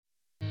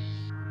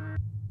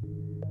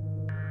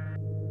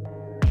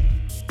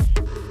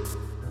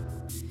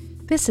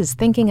This is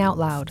Thinking Out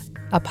Loud,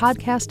 a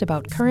podcast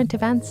about current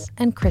events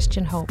and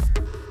Christian hope.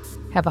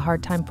 Have a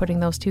hard time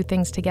putting those two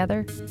things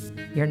together?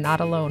 You're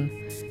not alone.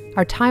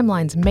 Our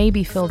timelines may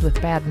be filled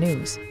with bad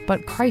news,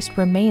 but Christ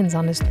remains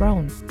on his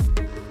throne.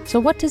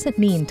 So what does it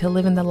mean to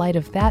live in the light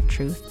of that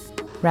truth,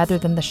 rather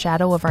than the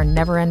shadow of our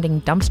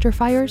never-ending dumpster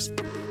fires?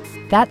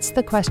 That's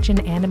the question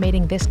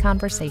animating this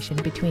conversation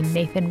between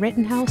Nathan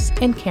Rittenhouse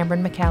and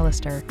Cameron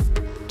McAllister,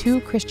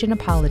 two Christian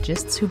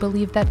apologists who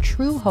believe that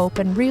true hope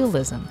and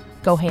realism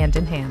go hand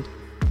in hand.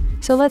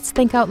 So let's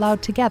think out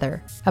loud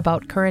together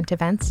about current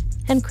events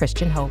and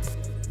Christian hope.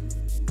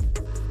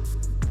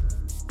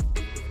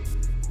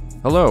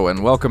 Hello,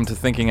 and welcome to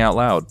Thinking Out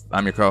Loud.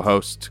 I'm your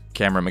co-host,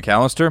 Cameron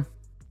McAllister.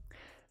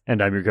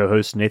 And I'm your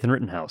co-host, Nathan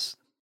Rittenhouse.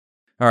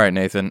 All right,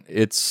 Nathan,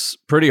 it's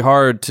pretty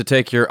hard to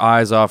take your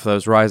eyes off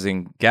those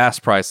rising gas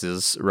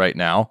prices right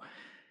now.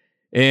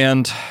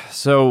 And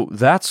so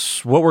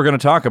that's what we're going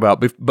to talk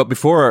about. But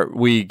before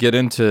we get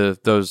into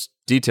those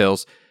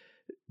details,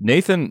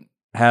 Nathan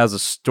has a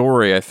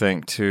story, I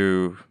think,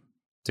 to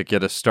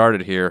get us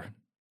started here.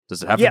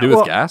 Does it have to do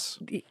with gas?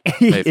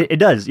 It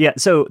does, yeah.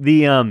 So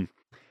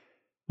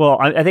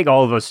I think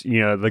all of us,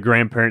 the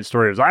grandparent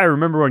story was, I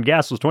remember when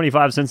gas was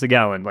 25 cents a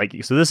gallon.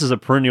 So this is a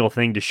perennial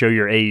thing to show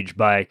your age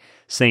by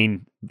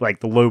saying, the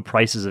low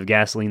prices of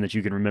gasoline that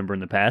you can remember in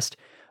the past.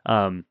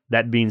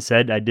 That being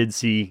said, I did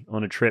see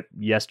on a trip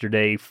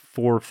yesterday,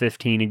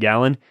 $4.15 a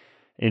gallon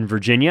in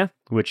Virginia,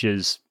 which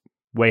is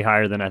way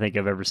higher than I think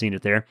I've ever seen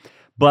it there.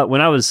 But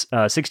when I was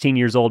 16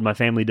 years old, my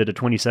family did a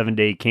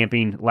 27-day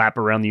camping lap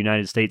around the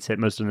United States, hit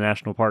most of the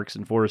national parks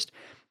and forests.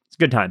 It's a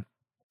good time.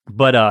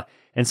 But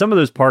in some of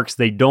those parks,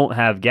 they don't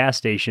have gas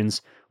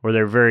stations, or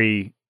they're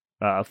very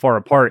far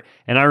apart.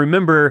 And I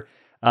remember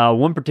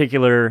one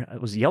particular,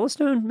 it was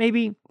Yellowstone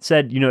maybe,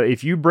 said,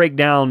 if you break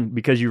down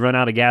because you run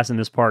out of gas in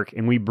this park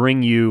and we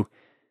bring you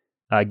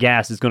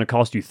gas, it's going to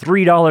cost you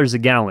 $3 a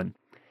gallon.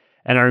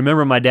 And I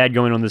remember my dad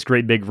going on this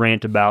great big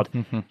rant about,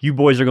 you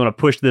boys are going to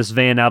push this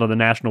van out of the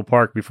national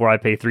park before I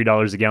pay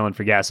 $3 a gallon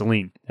for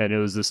gasoline. And it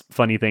was this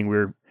funny thing. We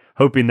were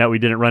hoping that we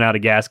didn't run out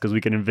of gas because we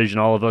could envision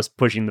all of us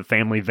pushing the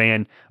family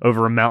van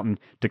over a mountain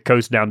to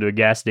coast down to a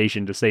gas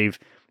station to save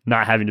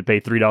not having to pay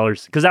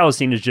 $3, because that was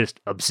seen as just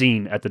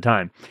obscene at the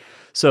time.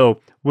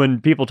 So when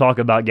people talk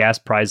about gas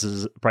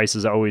prices,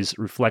 I always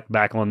reflect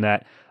back on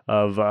that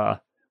of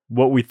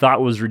what we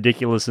thought was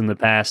ridiculous in the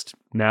past.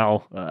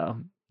 Now,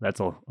 that's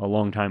a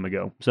long time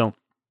ago. So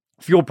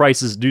fuel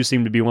prices do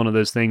seem to be one of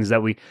those things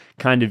that we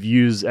kind of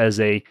use as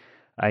a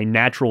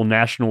natural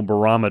national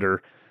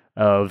barometer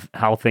of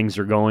how things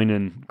are going.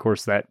 And of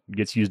course, that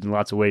gets used in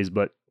lots of ways.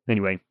 But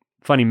anyway,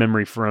 funny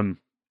memory from,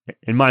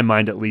 in my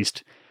mind at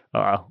least,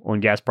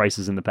 on gas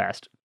prices in the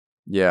past.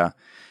 Yeah.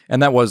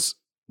 And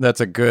that's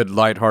a good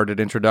lighthearted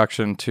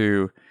introduction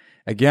to,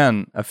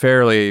 again, a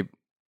fairly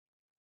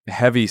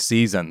heavy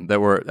season that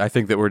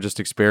we're just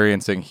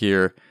experiencing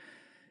here.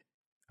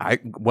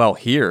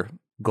 Here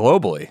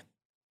globally.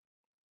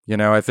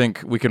 I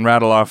think we can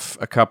rattle off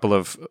a couple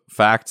of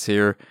facts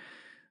here.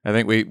 I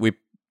think we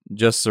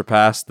just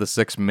surpassed the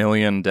 6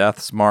 million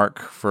deaths mark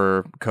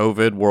for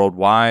COVID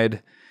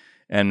worldwide.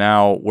 And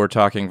now we're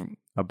talking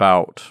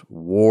about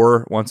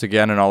war once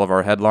again in all of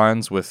our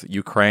headlines with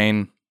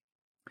Ukraine.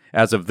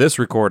 As of this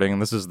recording,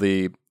 and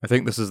I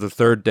think this is the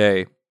third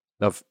day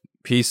of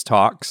peace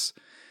talks.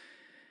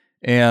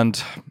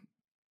 And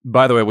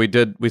by the way,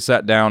 we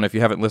sat down, if you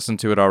haven't listened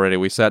to it already,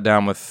 we sat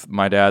down with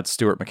my dad,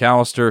 Stuart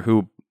McAllister,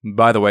 who,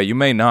 by the way, you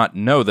may not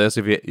know this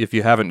if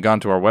you haven't gone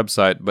to our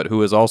website, but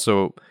who is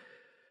also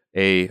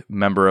a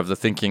member of the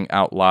Thinking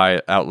Out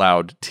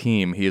Loud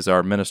team. He is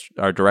our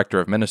director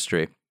of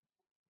ministry.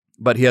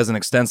 But he has an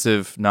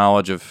extensive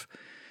knowledge of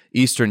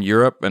Eastern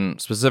Europe, and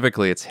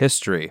specifically its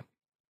history.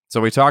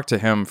 So we talked to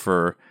him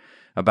for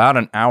about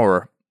an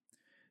hour,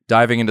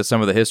 diving into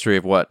some of the history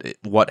of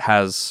what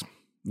has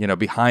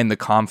behind the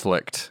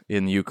conflict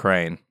in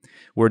Ukraine.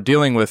 We're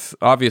dealing with,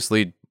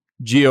 obviously,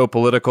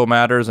 geopolitical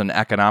matters and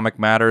economic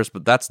matters,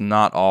 but that's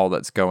not all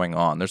that's going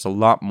on. There's a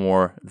lot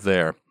more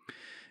there.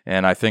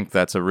 And I think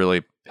that's a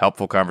really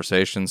helpful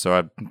conversation,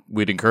 so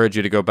we'd encourage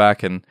you to go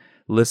back and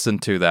listen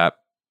to that.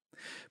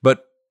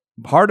 But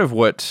part of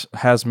what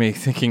has me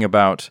thinking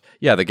about,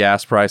 the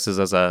gas prices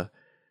as a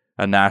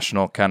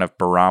national kind of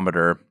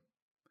barometer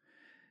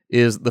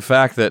is the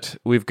fact that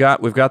we've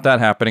got that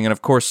happening, and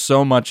of course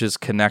so much is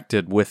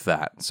connected with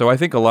that. So I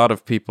think a lot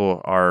of people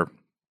are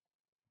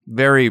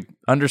very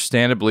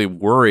understandably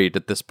worried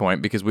at this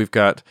point because we're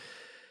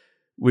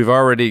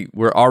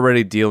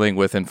already dealing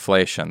with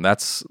inflation.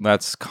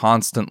 That's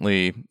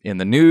constantly in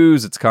the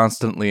news, it's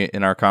constantly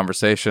in our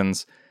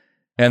conversations,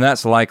 and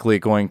that's likely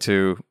going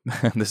to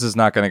this is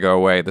not going to go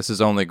away. This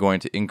is only going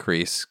to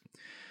increase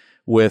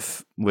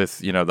with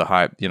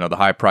the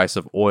high price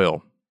of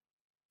oil.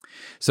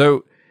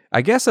 So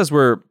I guess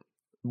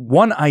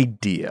one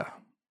idea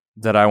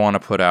that I want to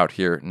put out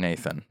here,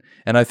 Nathan,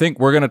 and I think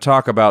we're going to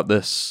talk about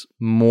this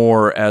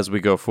more as we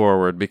go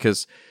forward,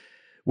 because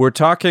you're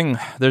going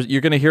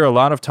to hear a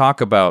lot of talk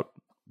about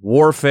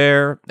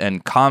warfare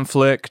and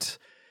conflict,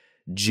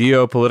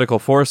 geopolitical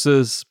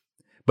forces.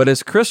 But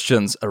as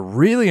Christians, a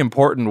really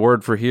important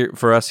word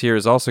for us here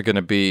is also going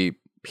to be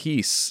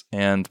peace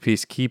and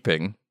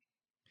peacekeeping.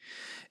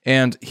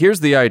 And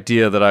here's the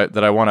idea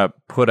that I want to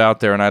put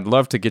out there, and I'd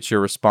love to get your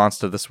response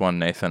to this one,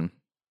 Nathan.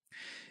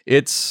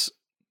 This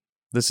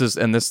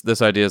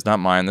idea is not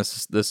mine.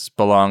 This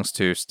belongs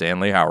to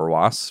Stanley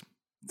Hauerwas,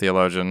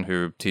 theologian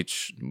who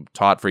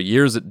taught for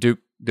years at Duke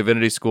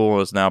Divinity School,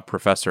 is now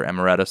professor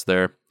emeritus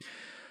there.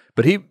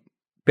 But he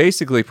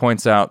basically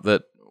points out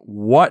that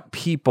what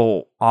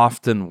people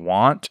often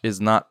want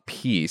is not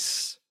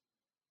peace,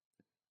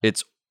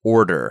 it's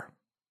order.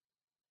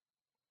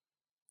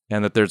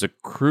 And that there's a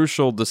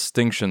crucial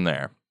distinction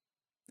there.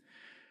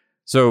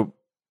 So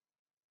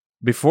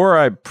before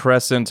I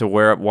press into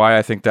why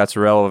I think that's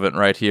relevant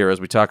right here, as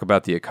we talk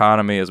about the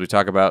economy, as we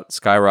talk about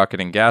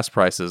skyrocketing gas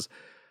prices,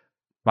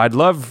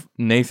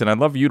 Nathan, I'd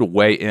love you to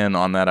weigh in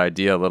on that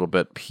idea a little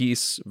bit,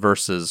 peace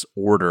versus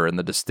order and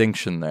the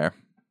distinction there.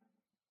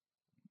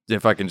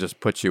 If I can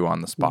just put you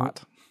on the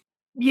spot.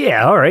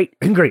 Yeah, all right,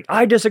 great.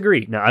 I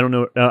disagree. No, I don't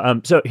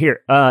know. So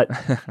here,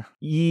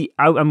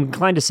 I'm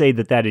inclined to say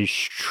that is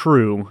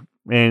true,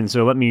 and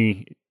so let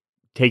me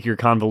take your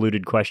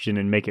convoluted question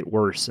and make it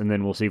worse, and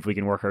then we'll see if we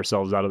can work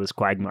ourselves out of this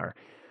quagmire.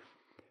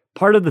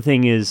 Part of the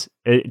thing is,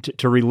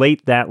 to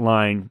relate that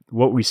line,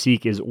 what we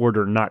seek is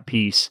order, not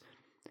peace,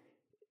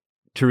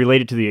 to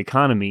relate it to the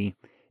economy,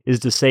 is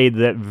to say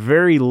that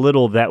very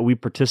little that we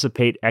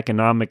participate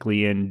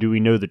economically in do we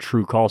know the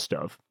true cost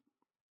of.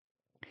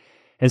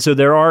 And so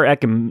there are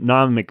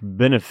economic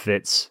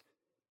benefits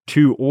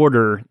to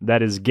order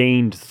that is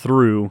gained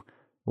through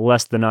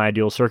less than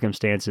ideal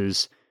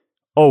circumstances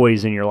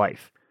always in your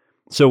life.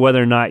 So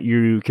whether or not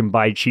you can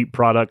buy cheap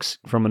products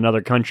from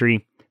another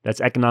country that's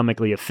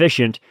economically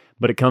efficient,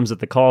 but it comes at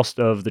the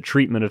cost of the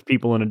treatment of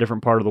people in a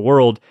different part of the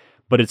world,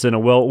 but it's in a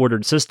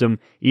well-ordered system,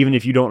 even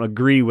if you don't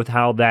agree with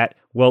how that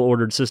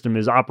well-ordered system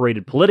is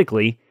operated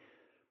politically,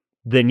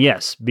 then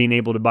yes, being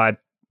able to buy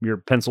your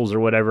pencils or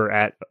whatever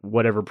at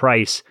whatever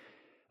price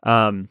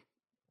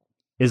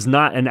is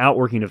not an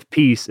outworking of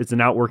peace, it's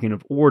an outworking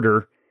of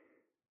order.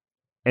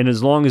 And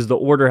as long as the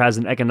order has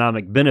an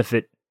economic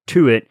benefit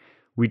to it,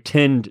 we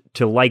tend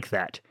to like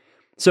that.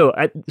 So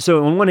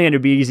on one hand,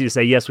 it'd be easy to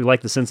say, yes, we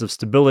like the sense of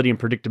stability and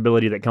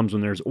predictability that comes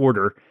when there's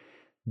order.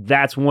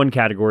 That's one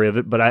category of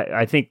it, but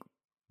I think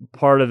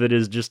part of it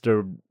is just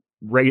to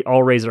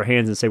all raise our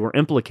hands and say we're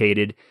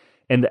implicated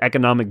in the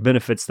economic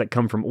benefits that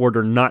come from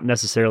order, not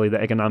necessarily the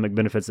economic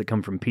benefits that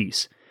come from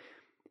peace.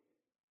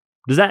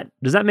 Does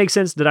that make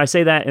sense? Did I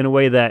say that in a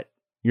way that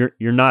you're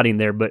nodding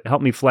there, but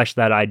help me flesh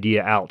that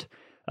idea out?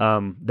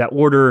 That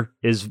order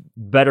is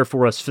better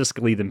for us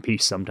fiscally than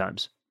peace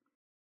sometimes.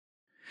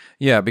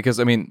 Yeah,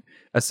 because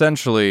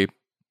essentially,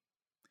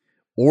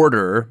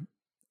 order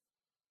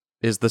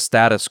is the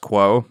status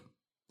quo.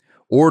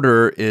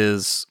 Order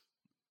is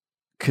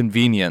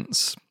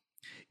convenience,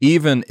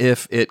 even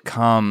if it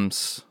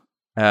comes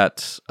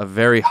at a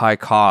very high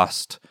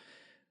cost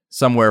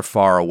somewhere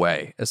far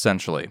away,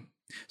 essentially.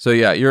 So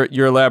yeah,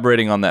 you're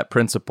elaborating on that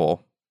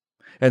principle.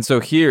 And so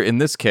here, in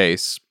this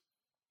case,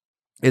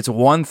 it's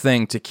one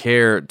thing to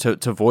care,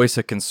 to voice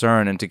a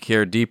concern and to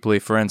care deeply,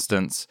 for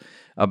instance,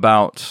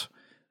 about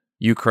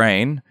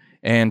Ukraine,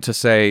 and to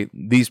say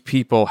these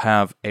people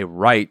have a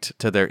right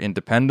to their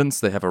independence,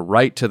 they have a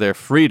right to their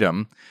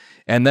freedom.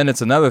 And then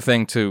it's another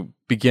thing to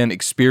begin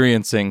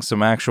experiencing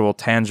some actual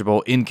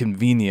tangible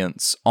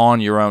inconvenience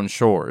on your own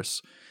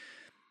shores.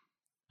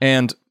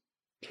 And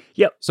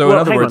yep. So in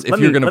other words, if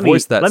you're going to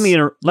voice that... Let me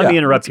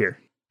interrupt here.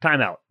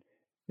 Time out.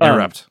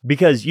 Interrupt.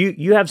 Because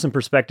you have some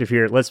perspective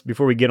here.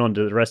 Before we get on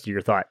to the rest of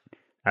your thought,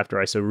 after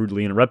I so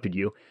rudely interrupted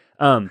you,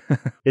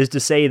 is to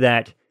say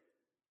that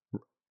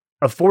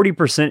a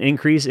 40%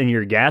 increase in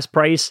your gas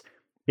price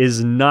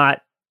is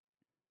not...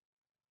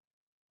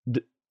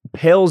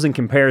 pales in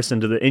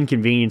comparison to the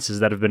inconveniences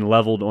that have been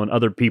leveled on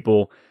other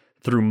people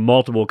through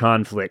multiple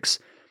conflicts.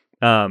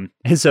 And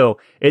so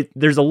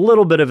there's a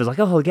little bit of it's like,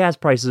 oh, the gas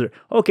prices are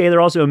okay. There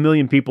are also a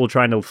million people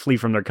trying to flee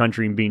from their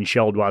country and being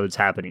shelled while it's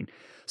happening.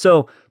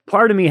 So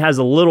part of me has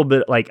a little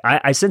bit like,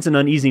 I sense an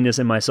uneasiness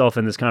in myself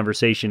in this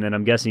conversation. And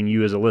I'm guessing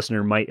you as a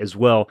listener might as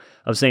well,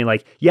 of saying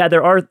like, yeah,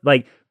 there are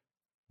like,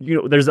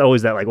 there's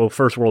always that like, well,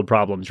 first world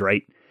problems,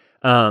 right?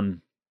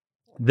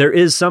 There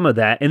is some of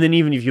that. And then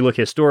even if you look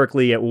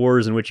historically at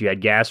wars in which you had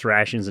gas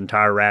rations and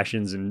tire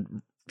rations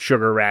and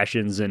sugar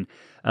rations, and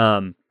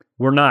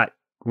we're not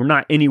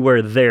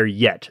anywhere there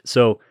yet.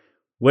 So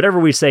whatever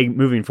we say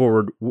moving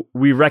forward,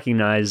 we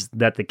recognize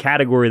that the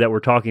category that we're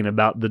talking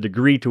about, the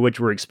degree to which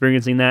we're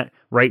experiencing that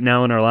right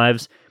now in our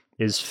lives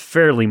is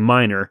fairly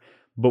minor,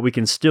 but we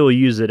can still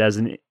use it as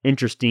an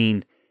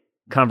interesting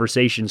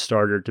conversation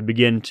starter to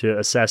begin to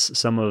assess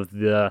some of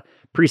the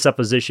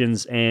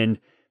presuppositions and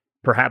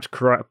perhaps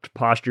corrupt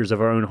postures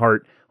of our own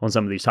heart on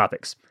some of these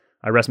topics.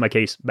 I rest my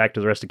case. Back to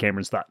the rest of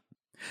Cameron's thought.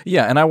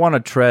 Yeah, and I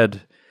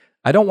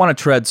don't want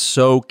to tread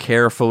so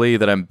carefully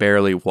that I'm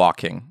barely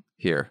walking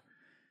here.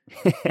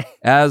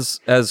 As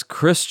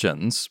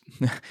Christians,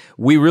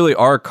 we really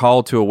are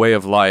called to a way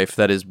of life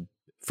that is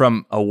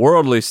from a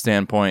worldly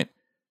standpoint,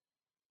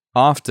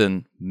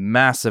 often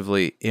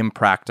massively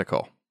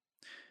impractical.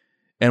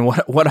 And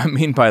what I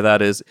mean by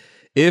that is,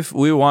 if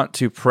we want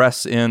to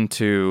press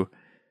into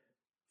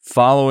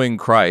following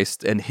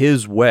Christ and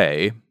his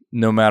way,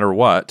 no matter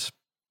what,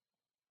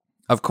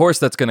 of course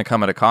that's going to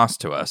come at a cost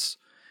to us.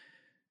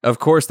 Of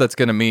course that's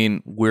going to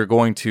mean we're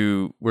going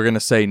to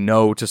say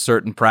no to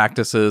certain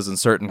practices and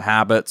certain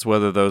habits,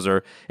 whether those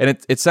are, and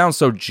it sounds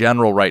so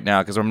general right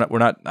now because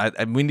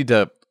we need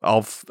to,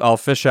 I'll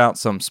fish out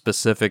some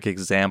specific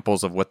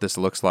examples of what this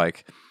looks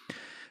like.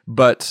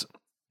 But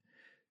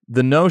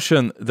the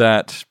notion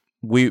that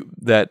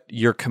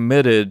you're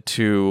committed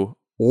to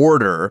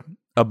order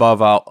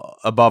above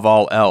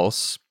all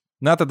else,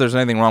 not that there's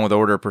anything wrong with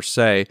order per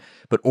se,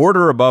 but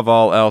order above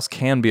all else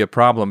can be a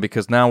problem,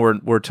 because now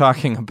we're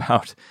talking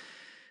about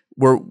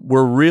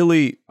we're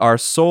really, our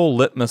sole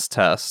litmus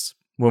test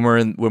when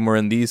we're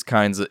in this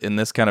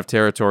kind of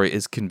territory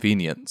is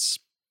convenience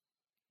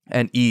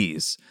and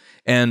ease.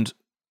 And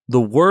the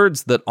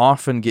words that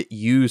often get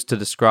used to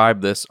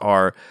describe this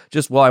are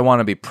just, well, I want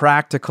to be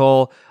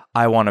practical,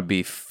 I want to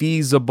be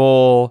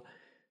feasible.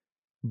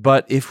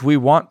 But if we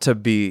want to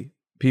be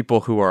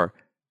people who are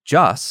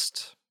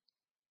just,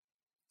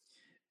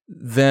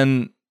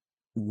 then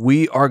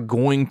we are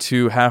going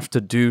to have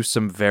to do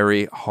some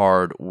very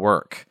hard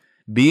work.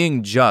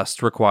 Being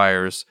just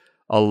requires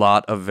a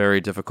lot of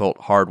very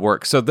difficult, hard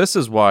work. So this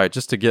is why,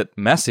 just to get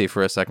messy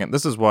for a second,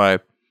 this is why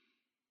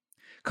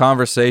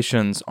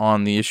conversations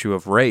on the issue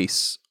of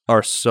race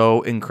are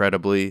so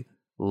incredibly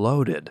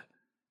loaded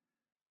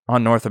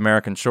on North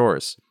American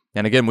shores.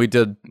 And again, we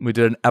did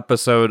an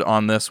episode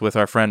on this with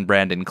our friend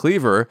Brandon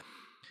Cleaver,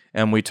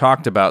 and we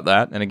talked about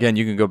that. And again,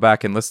 you can go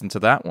back and listen to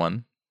that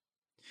one.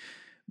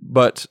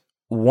 But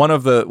one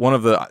of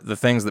the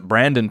things that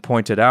Brandon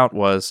pointed out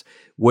was,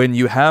 when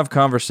you have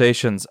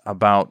conversations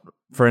about,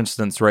 for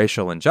instance,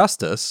 racial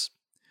injustice,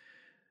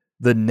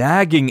 the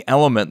nagging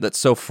element that's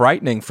so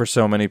frightening for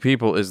so many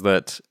people is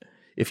that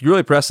if you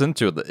really press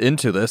into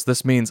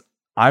this means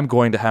I'm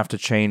going to have to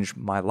change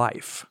my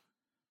life.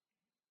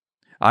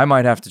 I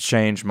might have to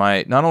change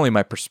not only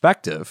my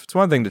perspective. It's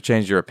one thing to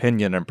change your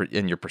opinion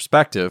and your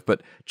perspective,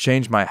 but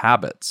change my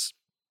habits,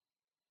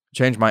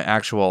 change my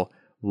actual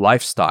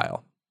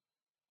lifestyle.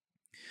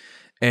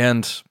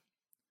 And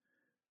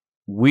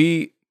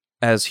we,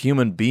 as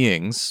human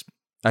beings,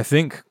 I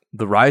think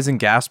the rising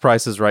gas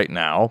prices right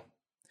now,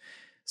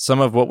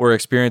 some of what we're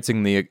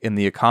experiencing in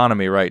the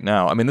economy right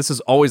now, I mean, this is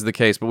always the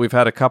case, but we've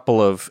had a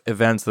couple of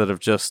events that have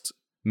just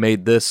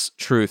made this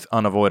truth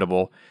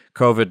unavoidable.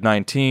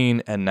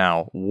 COVID-19, and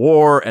now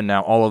war, and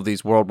now all of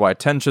these worldwide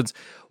tensions.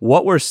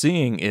 What we're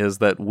seeing is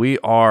that we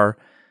are,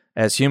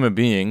 as human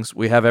beings,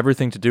 we have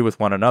everything to do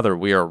with one another.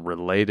 We are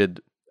related.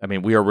 I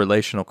mean, we are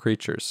relational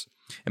creatures.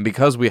 And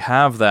because we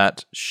have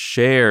that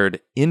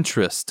shared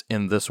interest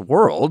in this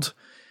world,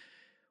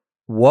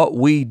 what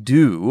we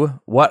do,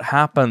 what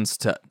happens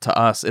to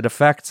us, it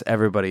affects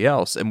everybody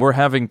else, and we're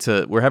having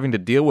to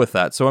deal with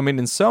that. So I mean,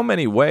 in so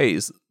many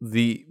ways,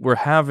 we're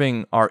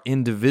having our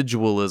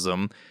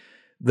individualism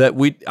that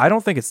I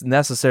don't think it's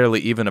necessarily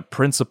even a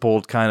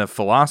principled kind of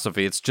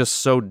philosophy. It's just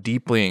so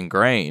deeply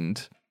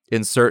ingrained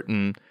in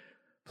certain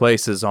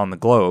places on the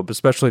globe,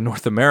 especially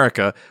North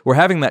America. We're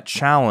having that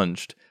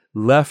challenged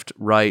left,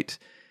 right,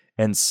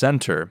 and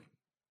center.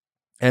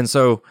 And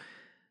so,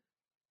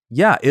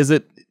 yeah, is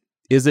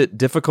it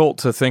difficult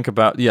to think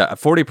about? Yeah, a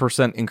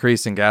 40%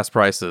 increase in gas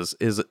prices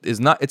is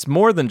not. It's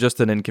more than just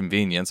an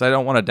inconvenience. I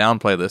don't want to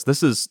downplay this.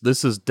 This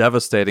is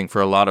devastating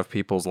for a lot of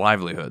people's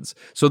livelihoods.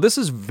 So this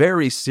is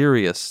very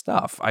serious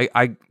stuff.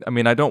 I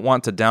mean, I don't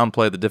want to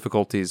downplay the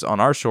difficulties on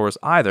our shores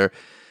either,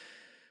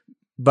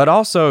 but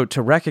also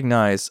to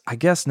recognize, I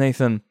guess,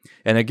 Nathan,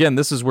 and again,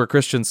 this is where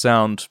Christians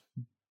sound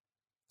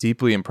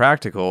deeply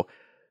impractical.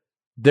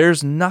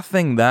 There's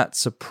nothing that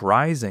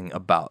surprising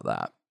about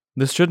that.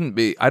 This shouldn't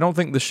be, I don't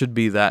think this should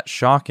be that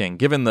shocking,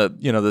 given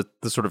the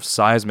sort of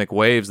seismic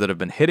waves that have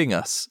been hitting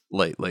us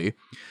lately.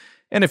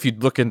 And if you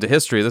look into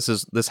history,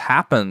 this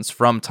happens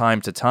from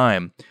time to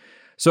time.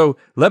 So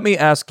let me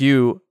ask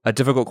you a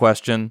difficult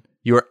question.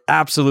 You are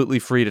absolutely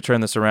free to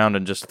turn this around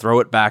and just throw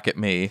it back at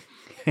me.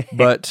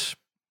 But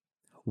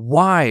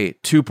why?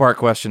 Two-part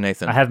question,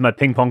 Nathan. I have my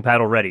ping pong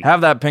paddle ready.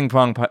 Have that ping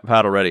pong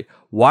paddle ready.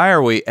 Why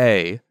are we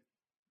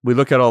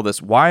look at all this,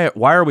 why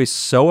are we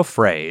so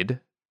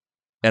afraid?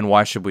 And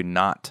why should we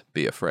not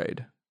be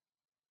afraid?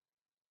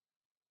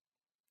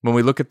 When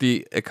we look at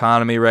the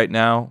economy right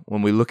now,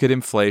 when we look at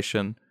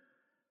inflation,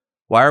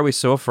 why are we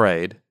so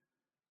afraid?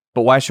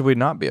 But why should we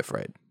not be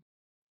afraid?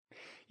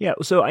 Yeah,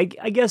 so I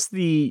guess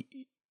the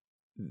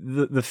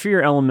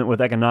fear element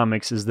with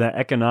economics is that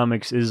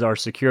economics is our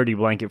security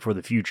blanket for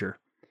the future.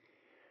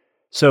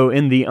 So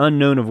in the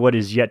unknown of what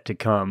is yet to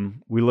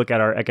come, we look at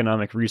our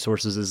economic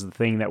resources as the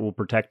thing that will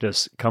protect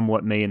us come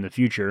what may in the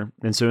future.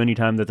 And so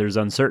anytime that there's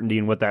uncertainty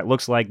in what that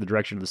looks like, the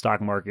direction of the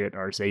stock market,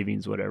 our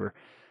savings, whatever,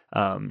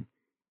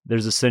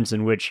 there's a sense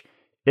in which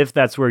if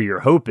that's where your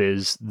hope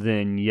is,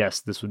 then yes,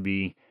 this would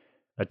be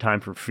a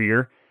time for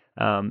fear.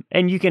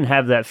 And you can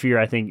have that fear,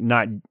 I think,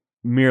 not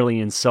merely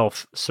in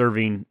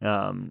self-serving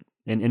and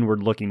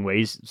inward-looking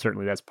ways.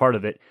 Certainly, that's part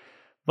of it.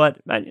 But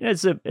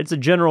it's a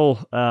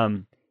general.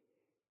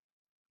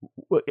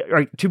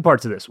 Two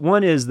parts of this.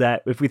 One is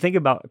that if we think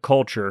about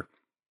culture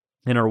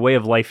and our way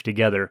of life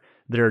together,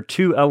 there are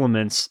two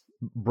elements,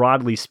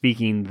 broadly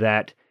speaking,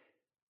 that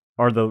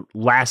are the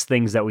last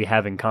things that we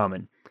have in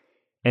common.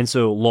 And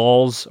so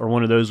laws are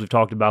one of those. We've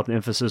talked about the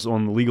emphasis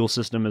on the legal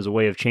system as a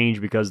way of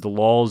change because the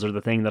laws are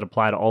the thing that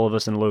apply to all of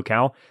us in a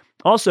locale.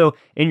 Also,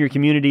 in your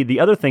community, the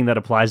other thing that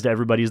applies to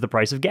everybody is the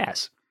price of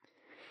gas.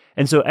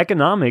 And so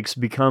economics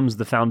becomes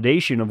the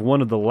foundation of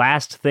one of the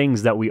last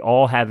things that we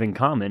all have in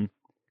common,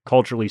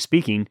 culturally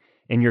speaking,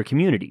 in your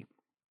community.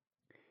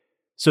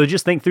 So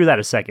just think through that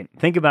a second.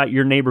 Think about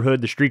your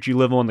neighborhood, the street you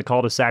live on, the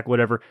cul-de-sac,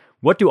 whatever.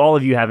 What do all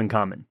of you have in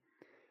common?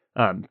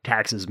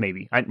 Taxes,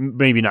 maybe.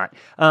 Maybe not.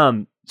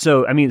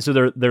 So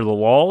they're the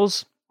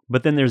laws,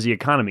 but then there's the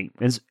economy.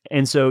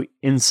 And so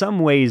in some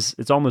ways,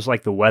 it's almost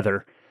like the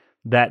weather,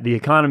 that the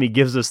economy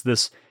gives us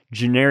this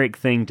generic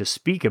thing to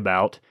speak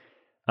about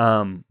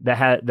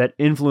that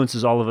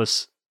influences all of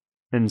us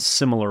in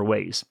similar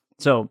ways.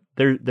 So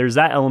there's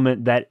that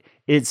element that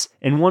it's,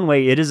 in one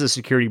way, it is a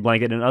security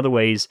blanket. In other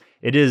ways,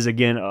 it is,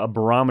 again, a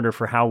barometer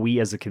for how we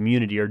as a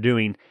community are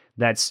doing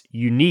that's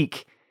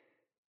unique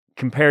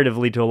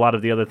comparatively to a lot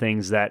of the other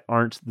things that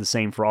aren't the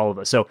same for all of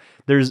us. So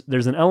there's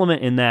an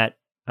element in that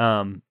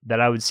that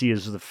I would see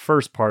as the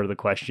first part of the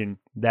question,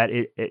 that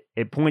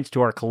it points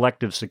to our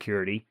collective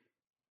security,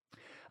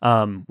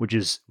 which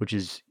is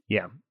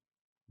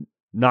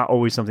not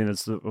always something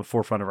that's the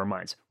forefront of our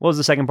minds. What was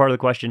the second part of the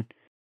question?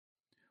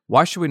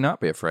 Why should we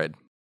not be afraid?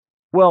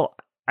 Well,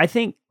 I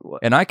think,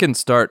 and I can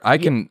start. I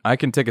can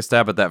take a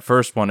stab at that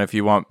first one if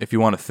you want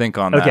to think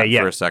on that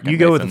for a second. You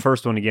go Nathan, with the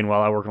first one again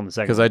while I work on the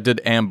second. Because I did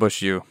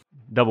ambush you.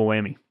 Double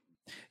whammy.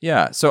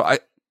 Yeah.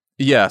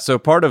 So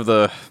part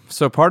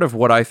of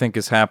what I think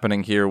is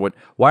happening here.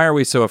 Why are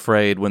we so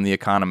afraid when the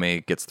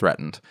economy gets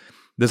threatened?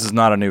 This is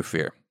not a new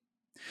fear,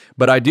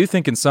 but I do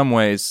think in some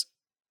ways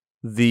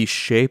the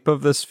shape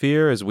of this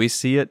fear, as we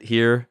see it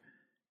here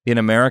in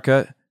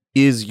America,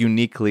 is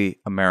uniquely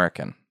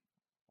American.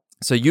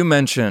 So you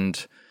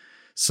mentioned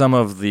some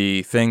of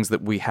the things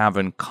that we have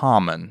in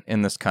common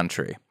in this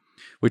country.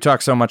 We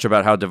talk so much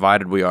about how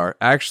divided we are.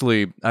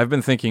 Actually, I've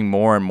been thinking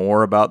more and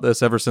more about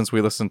this ever since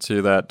we listened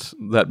to that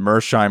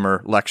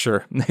Mersheimer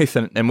lecture,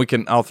 Nathan,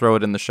 and I'll throw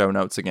it in the show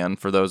notes again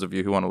for those of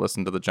you who want to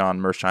listen to the John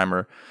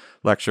Mersheimer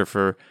lecture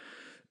for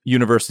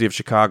University of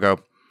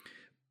Chicago.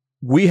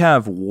 We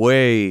have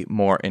way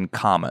more in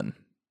common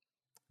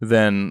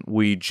than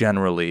we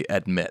generally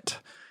admit.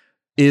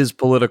 Is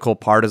political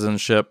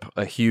partisanship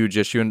a huge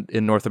issue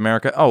in North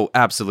America? Oh,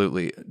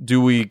 absolutely.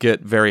 Do we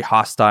get very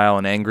hostile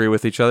and angry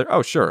with each other?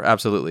 Oh, sure,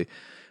 absolutely.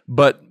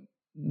 But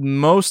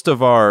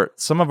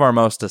some of our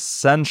most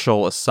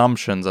essential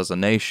assumptions as a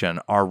nation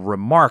are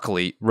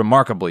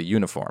remarkably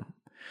uniform.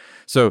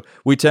 So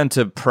we tend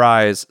to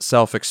prize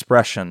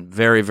self-expression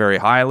very, very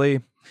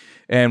highly,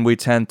 and we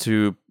tend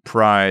to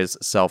prize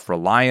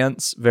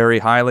self-reliance very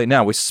highly.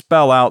 Now, we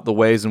spell out the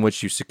ways in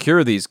which you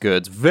secure these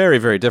goods very,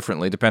 very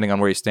differently depending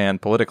on where you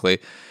stand politically.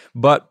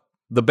 But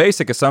the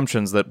basic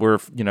assumptions that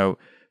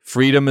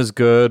freedom is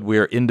good, we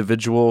are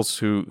individuals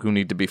who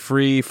need to be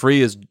free.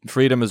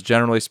 Freedom is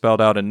generally spelled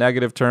out in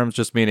negative terms,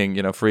 just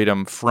meaning,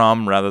 freedom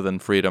from rather than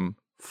freedom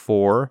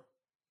for.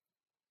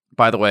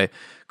 By the way,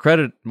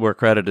 credit where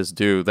credit is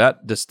due,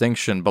 that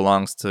distinction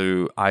belongs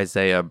to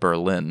Isaiah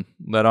Berlin.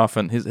 That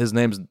often, his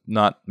name's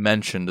not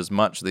mentioned as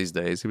much these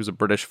days. He was a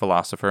British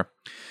philosopher.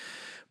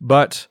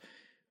 But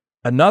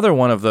another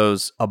one of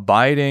those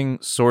abiding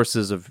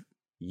sources of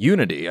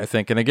unity, I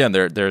think, and again,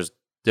 there's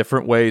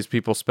different ways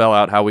people spell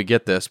out how we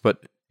get this, but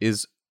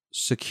is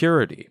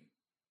security.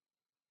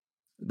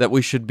 That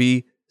we should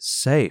be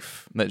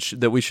safe,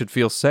 that we should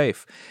feel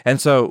safe. And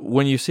so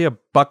when you see a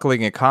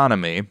buckling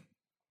economy,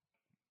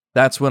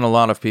 that's when a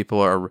lot of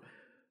people are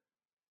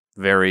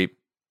very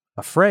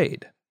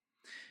afraid.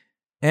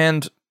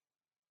 And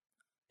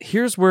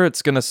here's where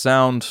it's going to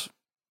sound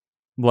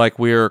like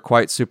we're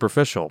quite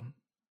superficial,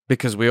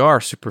 because we are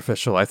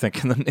superficial, I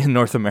think, in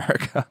North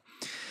America.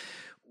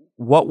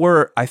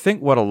 I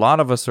think what a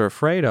lot of us are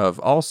afraid of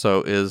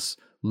also is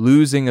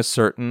losing a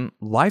certain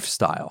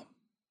lifestyle.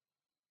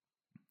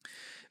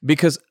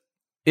 Because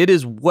it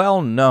is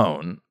well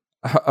known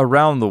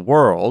around the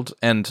world,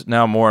 and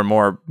now more and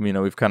more,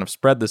 we've kind of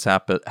spread this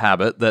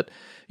habit that,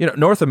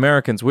 North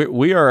Americans,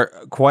 we are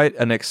quite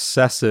an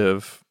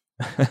excessive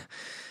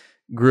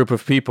group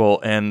of people,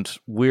 and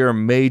we're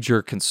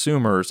major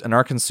consumers, and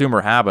our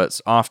consumer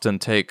habits often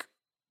take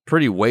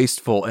pretty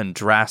wasteful and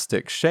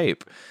drastic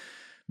shape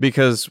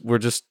because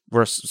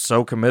we're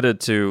so committed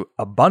to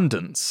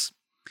abundance.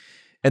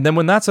 And then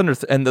when that's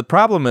and the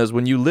problem is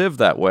when you live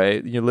that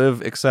way, you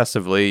live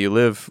excessively, you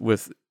live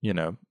with,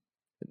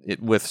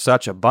 with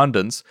such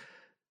abundance,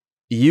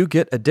 you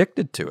get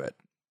addicted to it.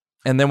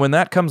 And then when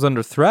that comes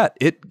under threat,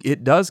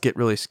 it does get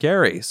really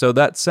scary. So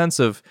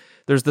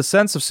there's the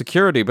sense of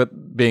security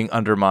but being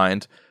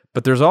undermined,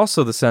 but there's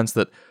also the sense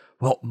that,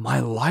 well, my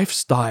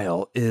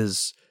lifestyle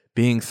is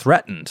being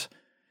threatened.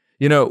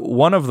 You know,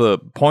 one of the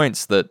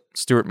points that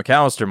Stuart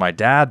McAllister, my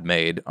dad,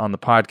 made on the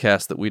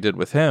podcast that we did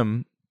with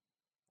him,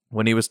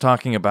 when he was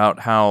talking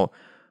about how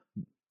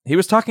he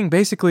was talking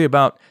basically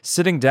about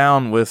sitting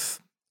down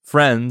with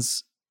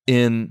friends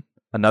in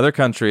another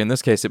country, in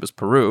this case it was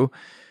Peru,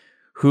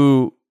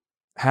 who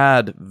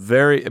had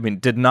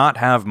did not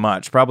have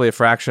much, probably a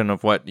fraction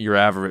of what your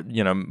average,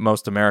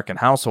 most American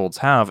households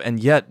have,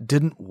 and yet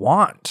didn't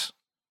want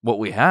what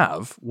we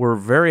have. Were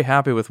very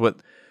happy with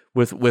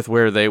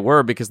where they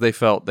were because they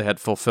felt they had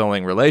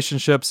fulfilling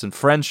relationships and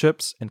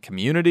friendships and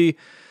community,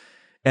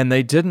 and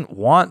they didn't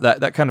want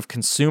that kind of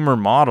consumer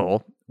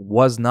model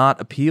was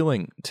not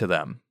appealing to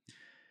them.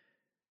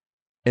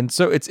 And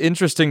so it's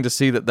interesting to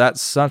see that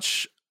that's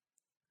such,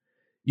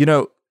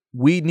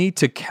 we need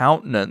to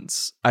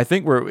countenance. I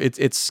think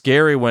it's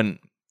scary when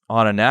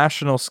on a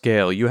national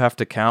scale you have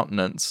to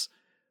countenance,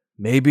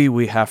 maybe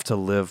we have to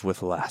live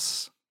with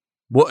less.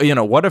 Well,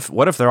 what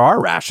if there are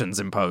rations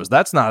imposed?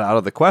 That's not out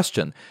of the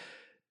question.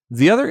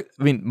 The other,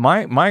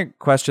 my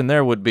question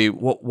there would be,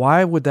 well,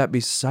 why would that be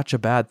such a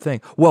bad thing?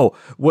 Whoa,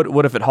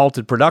 what if it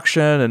halted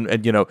production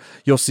and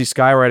you'll see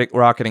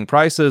skyrocketing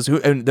prices?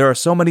 And there are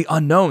so many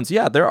unknowns.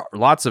 Yeah, there are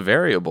lots of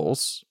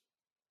variables,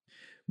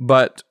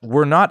 but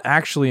we're not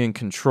actually in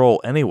control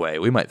anyway.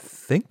 We might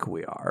think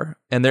we are,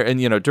 and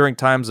during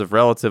times of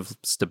relative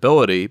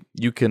stability,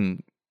 you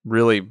can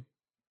really,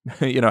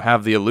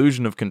 have the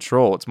illusion of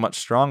control. It's much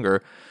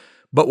stronger.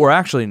 But we're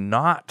actually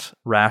not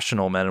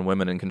rational men and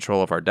women in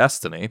control of our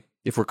destiny.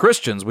 If we're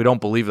Christians, we don't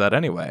believe that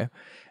anyway.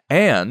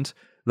 And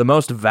the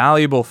most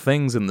valuable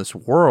things in this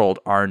world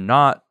are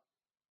not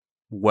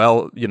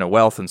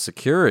wealth and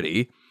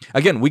security.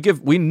 Again,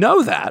 we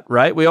know that,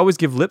 right? We always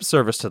give lip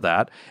service to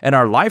that. And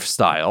our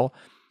lifestyle,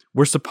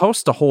 we're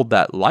supposed to hold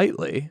that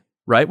lightly,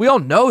 right? We all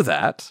know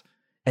that.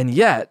 And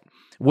yet,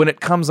 when it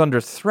comes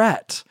under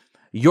threat,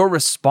 your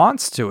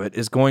response to it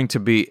is going to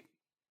be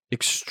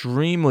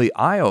extremely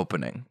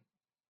eye-opening.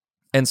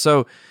 And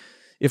so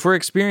if we're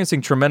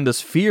experiencing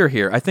tremendous fear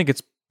here, I think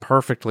it's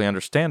perfectly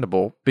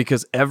understandable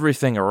because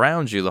everything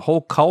around you, the whole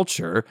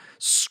culture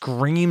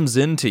screams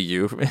into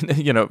you,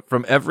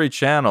 from every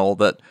channel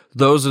that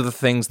those are the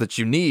things that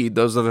you need,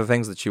 those are the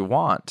things that you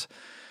want.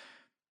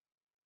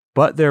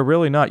 But they're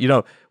really not.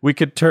 We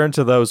could turn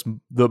to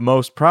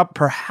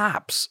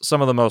perhaps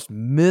some of the most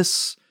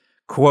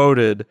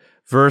misquoted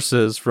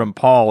verses from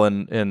Paul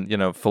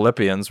in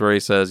Philippians, where he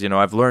says,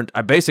 I've learned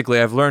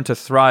to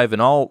thrive in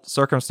all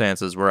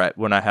circumstances I've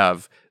learned how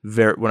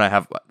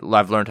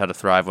to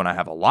thrive when I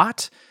have a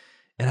lot,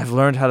 and I've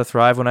learned how to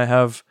thrive when I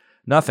have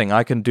nothing.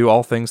 I can do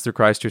all things through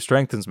Christ who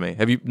strengthens me.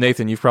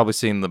 Nathan, you've probably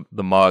seen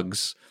the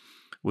mugs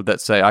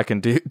that say, I can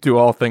do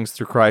all things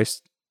through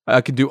Christ. I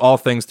can do all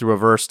things through a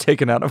verse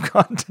taken out of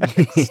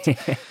context.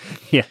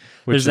 Yeah.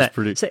 Which is that.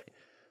 pretty.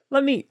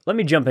 Let me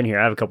jump in here.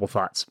 I have a couple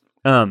thoughts.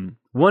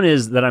 One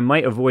is that I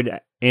might avoid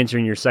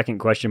answering your second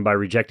question by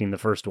rejecting the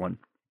first one,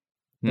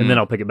 and then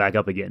I'll pick it back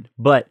up again.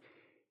 But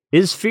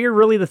is fear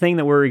really the thing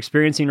that we're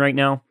experiencing right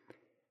now?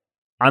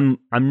 I'm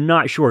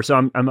not sure.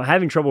 So I'm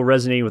having trouble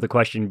resonating with the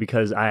question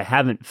because I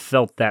haven't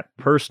felt that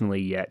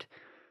personally yet.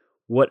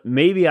 What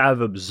maybe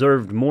I've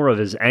observed more of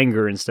is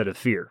anger instead of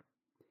fear.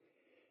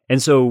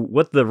 And so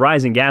what the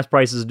rise in gas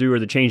prices do or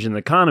the change in the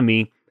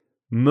economy,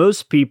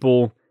 most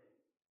people,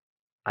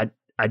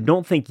 I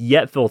don't think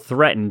yet feel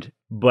threatened,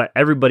 but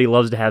everybody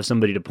loves to have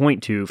somebody to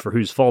point to for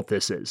whose fault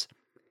this is.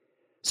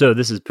 So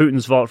this is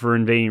Putin's fault for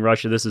invading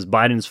Russia. This is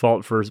Biden's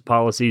fault for his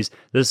policies.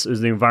 This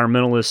is the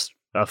environmentalists'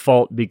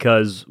 fault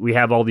because we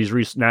have all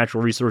these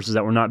natural resources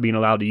that we're not being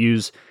allowed to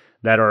use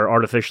that are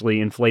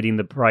artificially inflating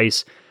the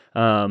price.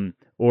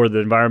 Or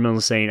the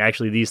environmentalists saying,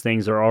 actually, these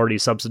things are already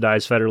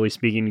subsidized federally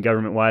speaking,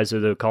 government-wise,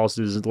 so the cost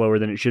is lower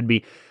than it should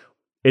be.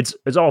 It's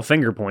all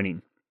finger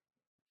pointing.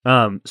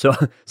 So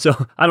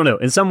I don't know.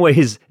 In some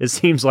ways, it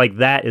seems like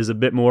that is a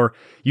bit more.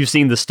 You've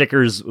seen the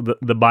stickers,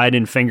 the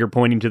Biden finger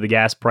pointing to the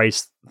gas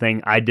price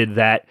thing. I did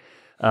that.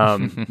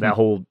 That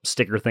whole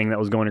sticker thing that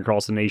was going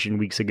across the nation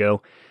weeks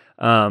ago.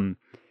 So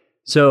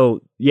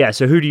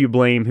who do you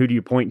blame? Who do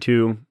you point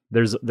to?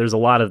 There's a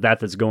lot of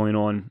that's going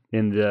on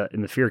in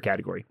the fear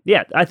category.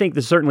 Yeah, I think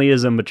there certainly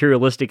is a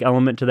materialistic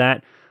element to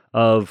that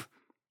of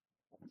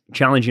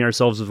challenging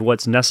ourselves with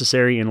what's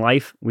necessary in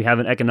life. We have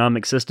an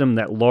economic system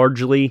that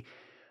largely,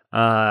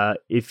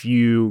 if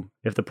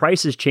the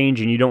prices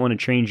change and you don't want to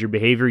change your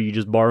behavior, you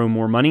just borrow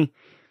more money.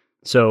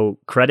 So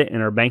credit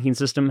in our banking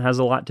system has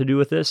a lot to do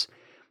with this.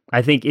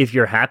 I think if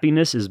your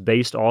happiness is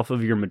based off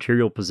of your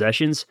material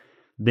possessions,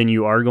 then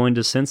you are going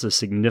to sense a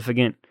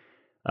significant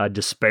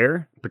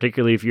despair,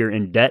 particularly if you're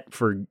in debt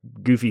for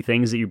goofy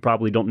things that you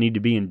probably don't need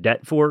to be in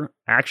debt for,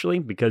 actually,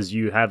 because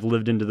you have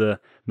lived into the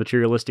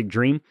materialistic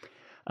dream.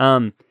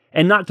 And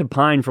not to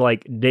pine for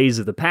like days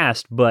of the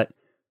past, but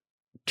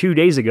 2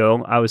 days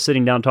ago, I was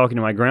sitting down talking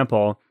to my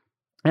grandpa,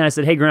 and I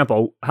said, "Hey,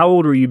 Grandpa, how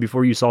old were you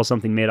before you saw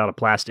something made out of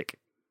plastic?"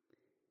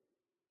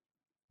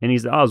 And he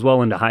said, "I was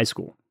well into high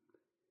school."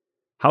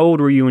 "How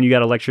old were you when you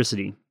got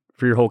electricity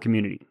for your whole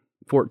community?"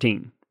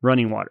 14.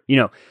 Running water.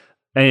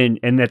 And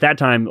at that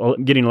time,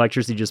 getting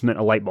electricity just meant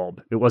a light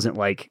bulb. It wasn't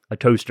like a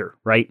toaster,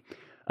 right?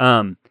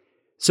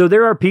 So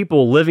there are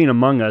people living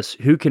among us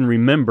who can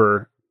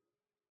remember.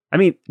 I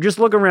mean, just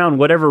look around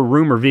whatever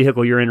room or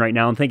vehicle you're in right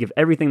now and think if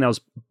everything that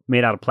was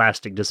made out of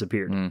plastic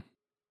disappeared,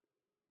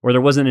 or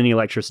there wasn't any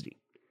electricity,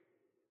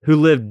 who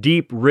lived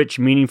deep, rich,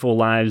 meaningful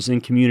lives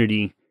in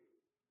community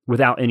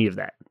without any of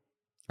that.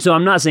 So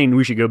I'm not saying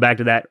we should go back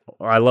to that.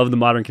 I love the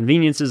modern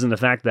conveniences and the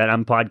fact that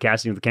I'm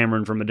podcasting with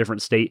Cameron from a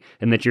different state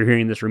and that you're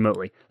hearing this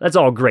remotely. That's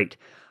all great.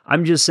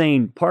 I'm just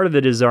saying part of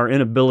it is our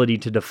inability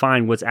to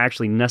define what's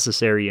actually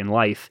necessary in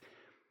life.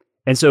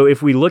 And so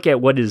if we look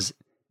at what is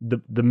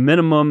the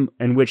minimum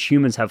in which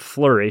humans have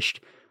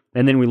flourished,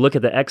 and then we look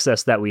at the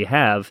excess that we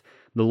have,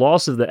 the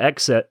loss of the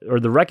excess, or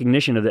the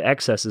recognition of the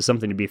excess, is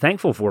something to be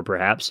thankful for,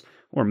 perhaps,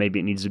 or maybe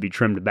it needs to be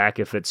trimmed back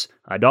if it's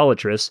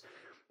idolatrous.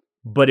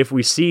 But if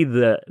we see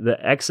the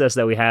excess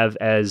that we have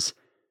as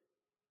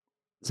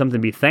something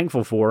to be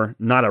thankful for,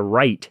 not a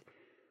right,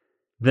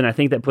 then I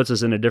think that puts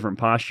us in a different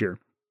posture.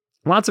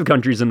 Lots of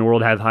countries in the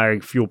world have higher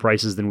fuel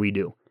prices than we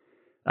do.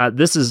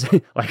 This is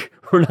like,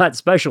 we're not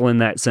special in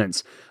that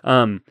sense.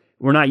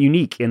 We're not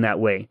unique in that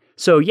way.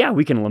 So yeah,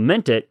 we can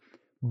lament it,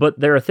 but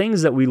there are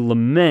things that we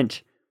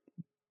lament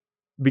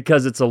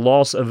because it's a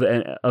loss of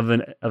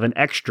an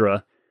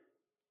extra,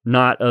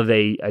 not of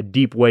a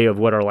deep way of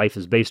what our life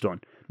is based on.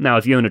 Now,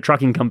 if you own a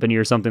trucking company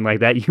or something like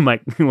that, you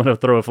might want to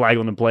throw a flag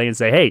on the play and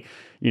say, hey,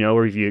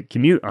 or if you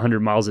commute 100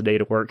 miles a day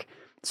to work,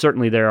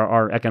 certainly there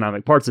are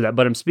economic parts of that.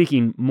 But I'm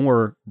speaking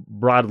more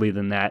broadly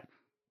than that,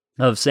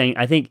 of saying,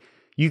 I think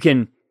you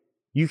can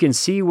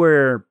see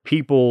where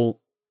people,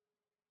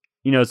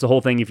 it's the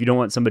whole thing, if you don't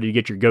want somebody to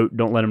get your goat,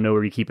 don't let them know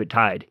where you keep it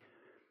tied.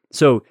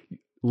 So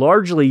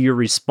largely your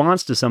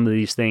response to some of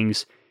these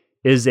things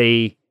is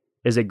a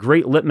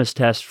great litmus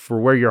test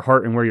for where your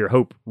heart and where your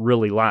hope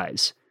really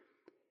lies.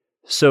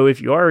 So if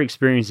you are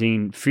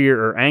experiencing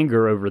fear or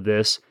anger over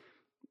this,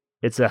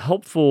 it's a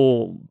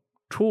helpful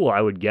tool,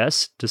 I would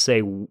guess, to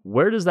say,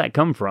 where does that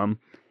come from?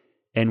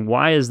 And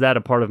why is that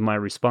a part of my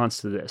response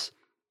to this?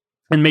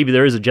 And maybe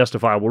there is a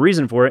justifiable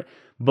reason for it,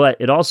 but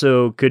it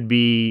also could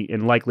be,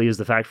 and likely is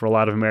the fact for a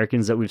lot of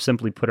Americans, that we've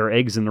simply put our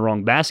eggs in the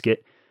wrong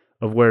basket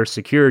of where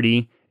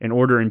security and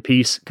order and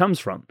peace comes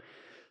from.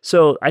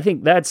 So I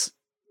think that's,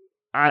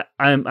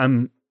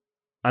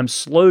 I'm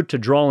slow to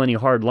draw any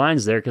hard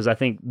lines there, because I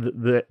think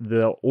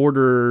the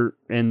order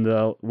and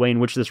the way in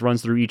which this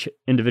runs through each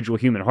individual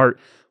human heart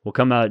will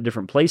come out at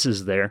different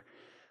places there.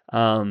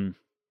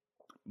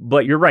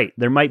 But you're right.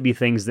 There might be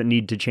things that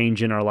need to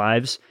change in our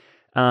lives.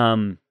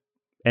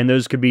 And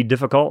those could be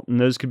difficult and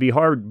those could be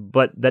hard,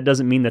 but that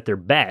doesn't mean that they're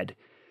bad.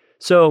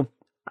 So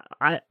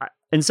I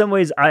in some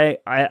ways,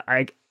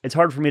 it's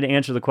hard for me to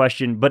answer the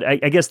question, but I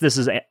guess this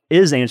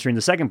is answering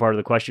the second part of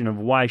the question of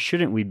why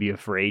shouldn't we be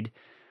afraid?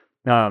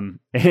 And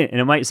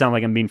it might sound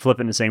like I'm being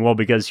flippant and saying, well,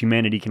 because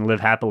humanity can live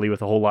happily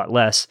with a whole lot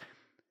less.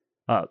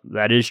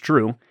 That is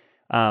true.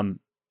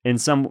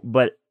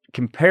 But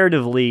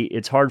comparatively,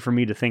 it's hard for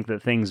me to think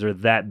that things are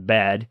that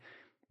bad.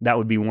 That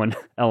would be one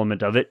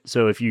element of it.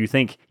 So if you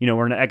think,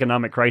 we're in an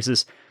economic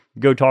crisis,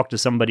 go talk to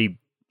somebody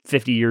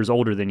 50 years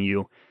older than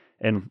you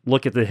and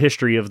look at the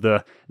history of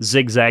the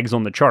zigzags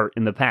on the chart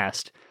in the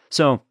past.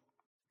 So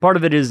part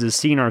of it is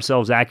seeing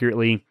ourselves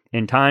accurately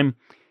in time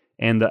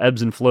and the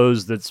ebbs and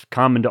flows that's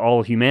common to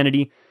all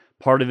humanity.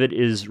 Part of it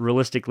is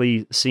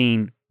realistically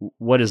seeing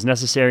what is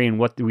necessary and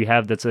what do we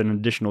have that's an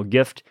additional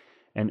gift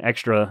and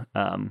extra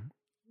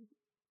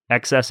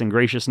excess and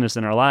graciousness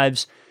in our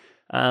lives.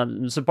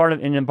 So part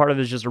of it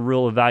is just a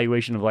real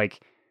evaluation of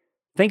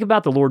think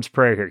about the Lord's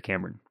Prayer here,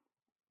 Cameron.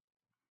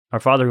 Our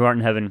Father who art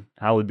in heaven,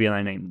 hallowed be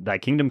thy name. Thy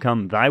kingdom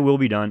come, thy will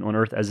be done on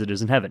earth as it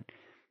is in heaven.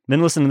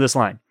 Then listen to this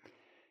line.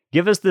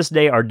 Give us this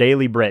day our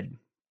daily bread.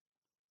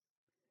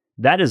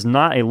 That is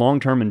not a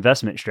long-term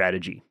investment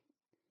strategy.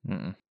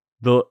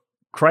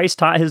 Christ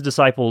taught his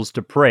disciples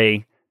to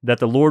pray that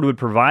the Lord would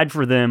provide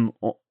for them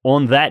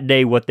on that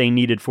day what they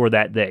needed for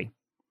that day.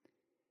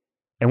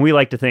 And we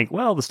like to think,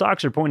 well, the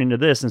stocks are pointing to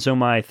this, and so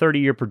my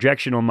 30-year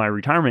projection on my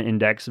retirement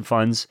index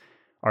funds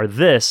are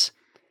this.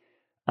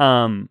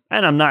 And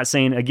I'm not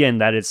saying, again,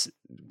 that it's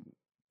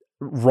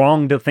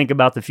wrong to think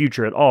about the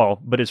future at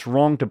all, but it's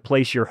wrong to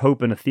place your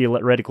hope in a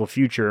theoretical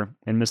future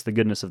and miss the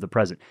goodness of the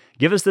present.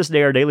 Give us this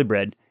day our daily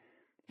bread.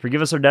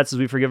 Forgive us our debts as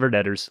we forgive our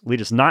debtors.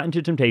 Lead us not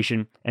into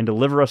temptation, and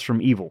deliver us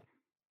from evil.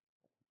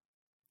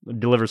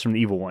 Deliver us from the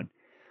evil one.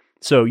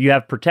 So you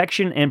have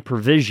protection and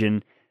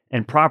provision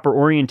and proper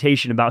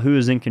orientation about who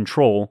is in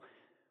control,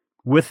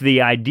 with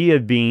the idea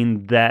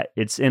being that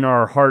it's in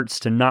our hearts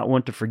to not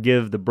want to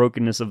forgive the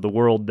brokenness of the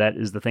world. That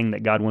is the thing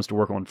that God wants to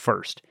work on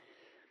first.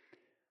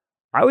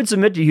 I would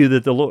submit to you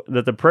that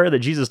the prayer that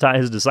Jesus taught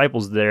his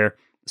disciples there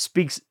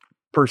speaks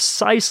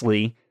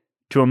precisely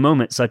to a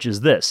moment such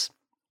as this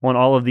on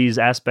all of these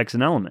aspects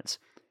and elements.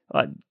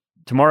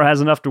 Tomorrow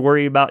has enough to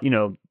worry about,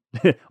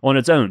 on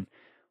its own.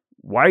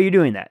 Why are you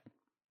doing that?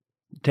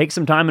 Take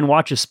some time and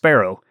watch a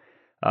sparrow.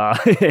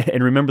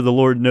 and remember the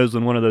Lord knows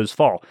when one of those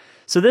fall.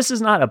 So this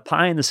is not a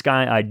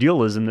pie-in-the-sky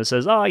idealism that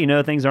says, oh,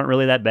 things aren't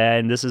really that bad,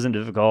 and this isn't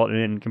difficult,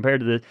 and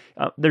compared to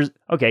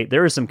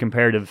there is some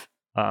comparative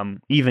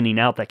evening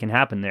out that can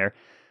happen there.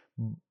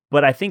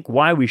 But I think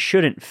why we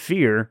shouldn't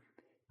fear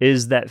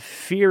is that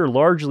fear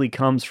largely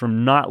comes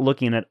from not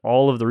looking at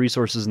all of the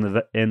resources and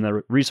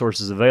the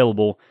resources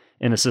available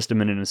in a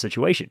system and in a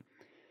situation.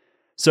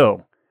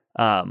 So,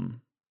 gas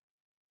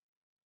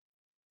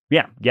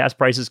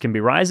prices can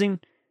be rising,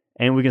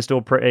 and we can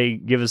still pray,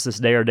 give us this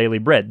day our daily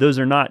bread. Those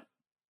are not,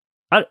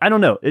 I don't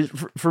know.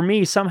 For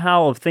me,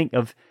 somehow think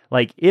of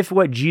like, if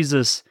what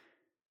Jesus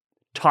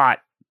taught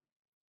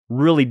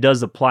really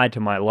does apply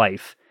to my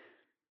life,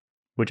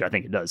 which I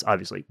think it does,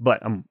 obviously,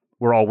 but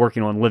we're all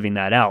working on living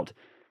that out,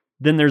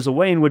 then there's a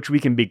way in which we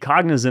can be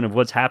cognizant of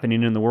what's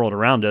happening in the world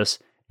around us,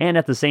 and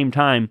at the same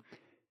time,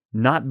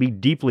 not be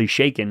deeply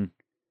shaken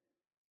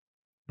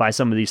by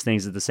some of these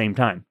things at the same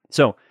time.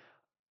 So,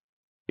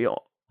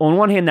 on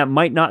one hand, that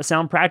might not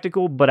sound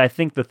practical, but I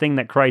think the thing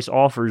that Christ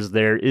offers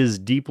there is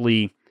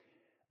deeply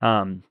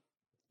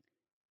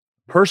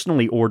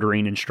personally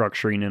ordering and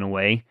structuring in a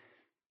way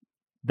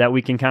that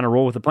we can kind of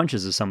roll with the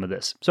punches of some of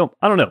this. So,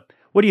 I don't know.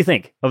 What do you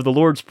think of the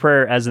Lord's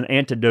Prayer as an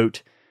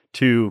antidote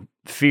to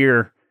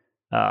fear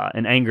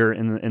and anger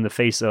in the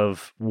face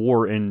of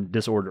war and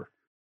disorder?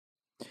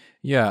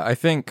 Yeah, I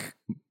think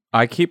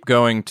I keep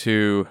going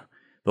to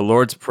the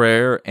Lord's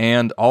Prayer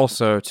and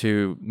also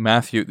to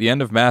Matthew, the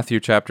end of Matthew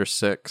chapter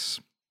 6,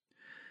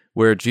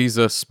 where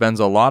Jesus spends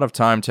a lot of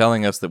time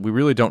telling us that we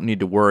really don't need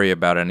to worry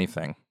about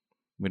anything.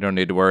 We don't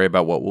need to worry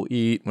about what we'll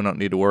eat. We don't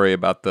need to worry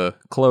about the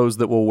clothes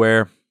that we'll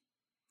wear.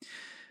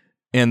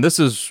 And this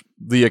is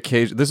the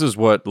occasion. This is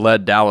what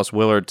led Dallas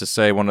Willard to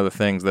say one of the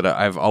things that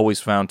I've always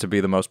found to be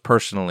the most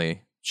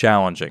personally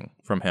challenging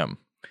from him.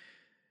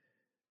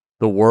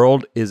 The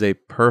world is a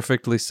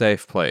perfectly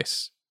safe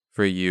place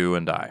for you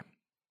and I.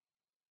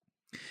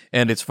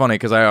 And it's funny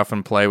because I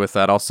often play with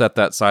that. I'll set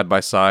that side by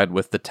side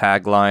with the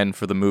tagline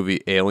for the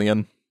movie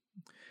Alien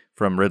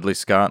from Ridley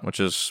Scott,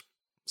 which is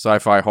a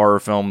sci-fi horror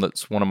film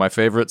that's one of my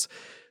favorites.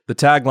 The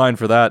tagline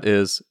for that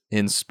is,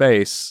 "In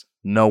space,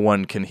 no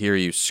one can hear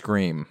you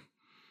scream."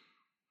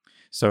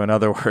 So in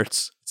other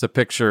words, it's a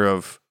picture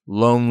of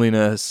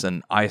loneliness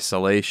and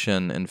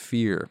isolation and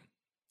fear.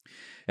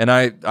 And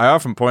I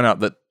often point out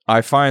that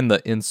I find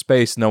that in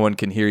space, no one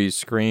can hear you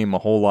scream a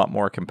whole lot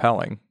more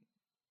compelling,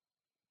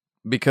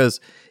 because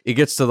it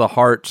gets to the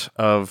heart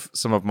of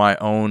some of my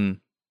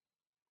own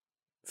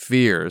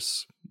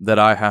fears that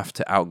I have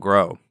to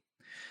outgrow.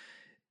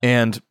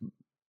 And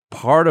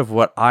part of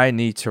what I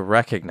need to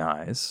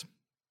recognize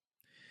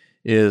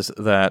is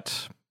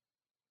that,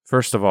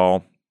 first of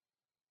all,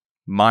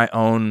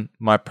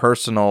 my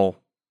personal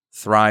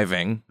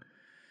thriving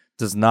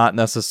does not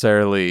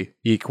necessarily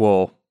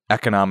equal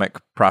economic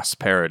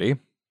prosperity,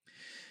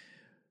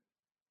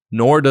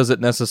 nor does it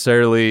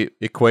necessarily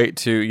equate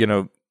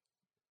to,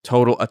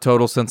 a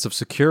total sense of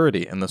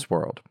security in this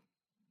world.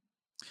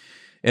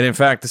 And in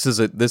fact,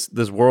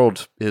 this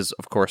world is,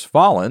 of course,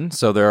 fallen,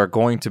 so there are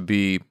going to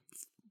be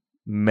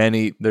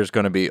there's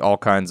going to be all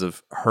kinds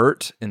of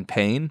hurt and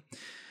pain.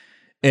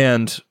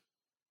 And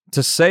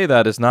to say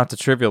that is not to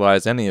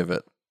trivialize any of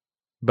it.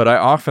 But I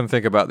often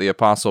think about the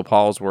Apostle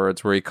Paul's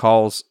words where he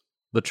calls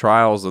the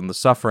trials and the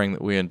suffering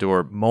that we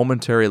endure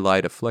momentary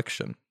light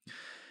affliction.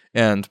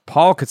 And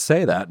Paul could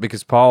say that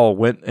because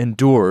Paul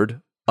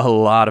endured a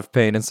lot of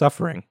pain and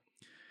suffering,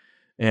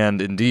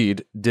 and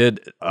indeed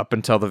did up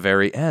until the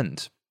very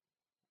end,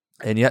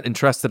 and yet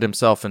entrusted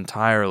himself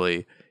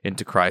entirely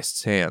into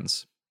Christ's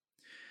hands.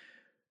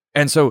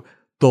 And so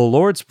the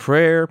Lord's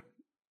Prayer,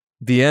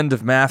 the end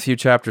of Matthew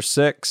chapter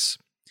 6,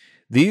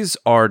 these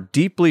are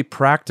deeply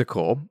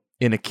practical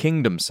in a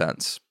kingdom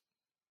sense.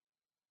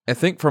 I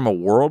think from a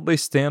worldly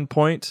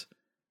standpoint,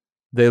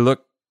 they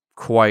look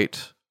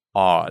quite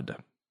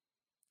odd.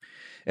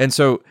 And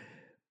so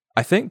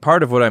I think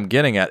part of what I'm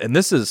getting at, and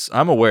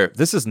I'm aware,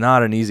 this is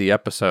not an easy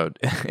episode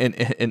in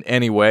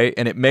any way,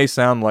 and it may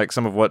sound like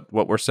some of what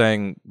we're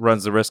saying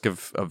runs the risk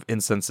of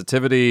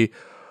insensitivity,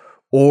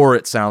 or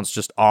it sounds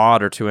just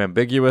odd or too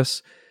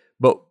ambiguous.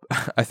 But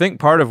I think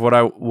part of what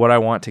I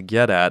want to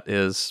get at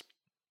is,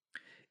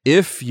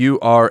 if you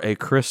are a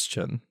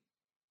Christian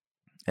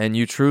and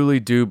you truly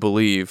do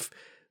believe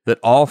that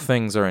all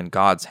things are in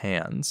God's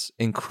hands,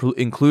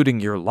 including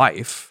your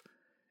life,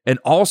 and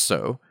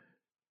also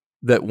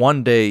that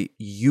one day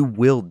you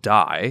will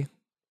die,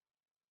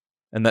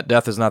 and that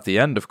death is not the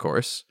end, of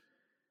course,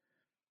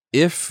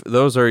 if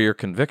those are your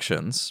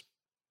convictions,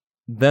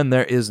 then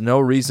there is no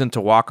reason to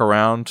walk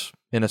around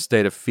in a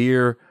state of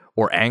fear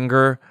or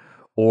anger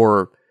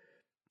or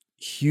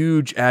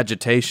huge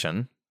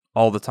agitation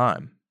all the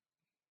time,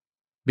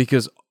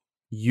 because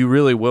you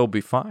really will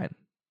be fine,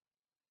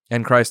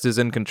 and Christ is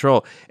in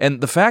control.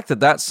 And the fact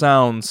that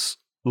sounds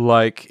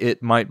like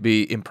it might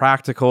be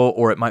impractical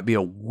or it might be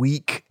a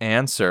weak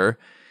answer,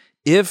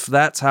 if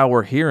that's how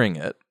we're hearing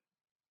it,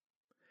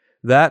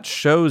 that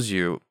shows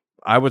you,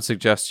 I would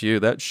suggest to you,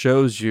 that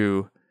shows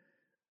you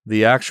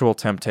the actual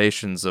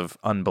temptations of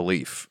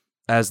unbelief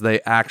as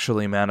they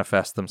actually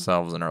manifest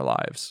themselves in our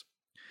lives.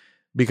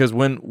 Because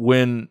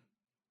when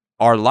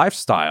our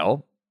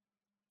lifestyle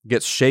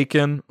gets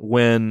shaken,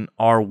 when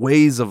our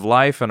ways of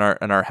life and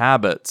our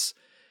habits,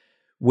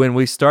 when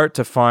we start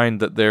to find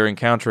that they're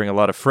encountering a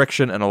lot of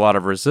friction and a lot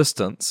of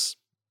resistance,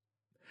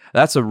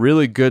 that's a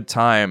really good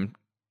time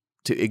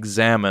to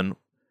examine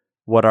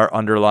what our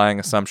underlying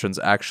assumptions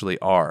actually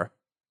are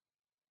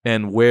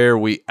and where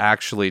we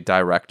actually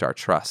direct our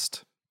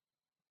trust.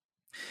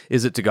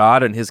 Is it to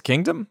God and His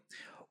kingdom?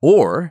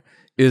 Or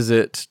is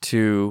it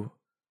to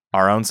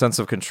our own sense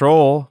of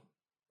control,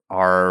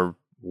 our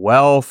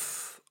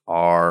wealth,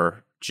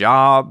 our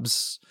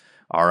jobs,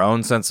 our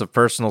own sense of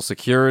personal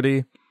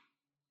security?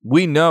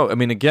 We know,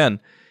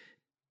 again,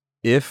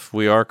 if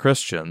we are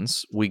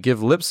Christians, we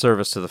give lip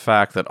service to the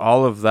fact that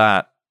all of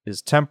that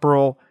is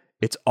temporal,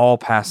 it's all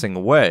passing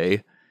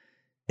away,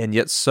 and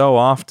yet so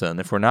often,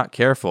 if we're not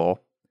careful,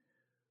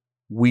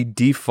 we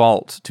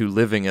default to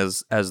living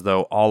as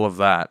though all of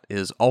that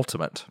is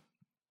ultimate.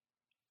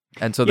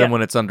 And so then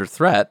when it's under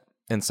threat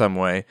in some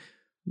way,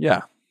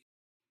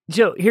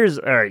 So here's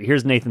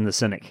Nathan the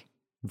Cynic,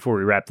 before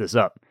we wrap this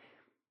up,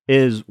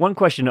 is one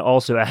question to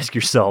also ask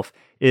yourself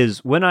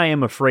is, when I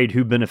am afraid,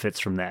 who benefits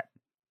from that?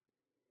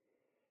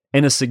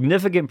 And a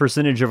significant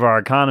percentage of our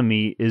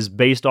economy is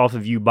based off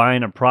of you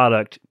buying a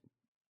product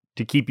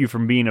to keep you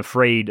from being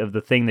afraid of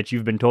the thing that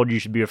you've been told you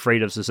should be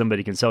afraid of so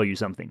somebody can sell you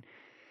something.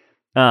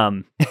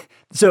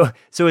 So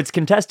it's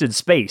contested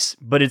space,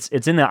 but it's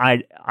in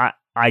the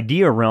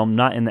idea realm,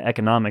 not in the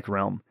economic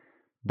realm,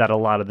 that a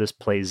lot of this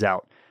plays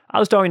out. I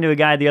was talking to a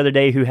guy the other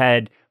day who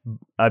had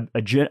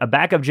a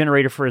backup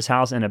generator for his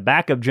house and a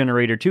backup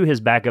generator to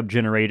his backup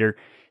generator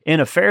in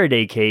a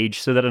Faraday cage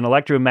so that an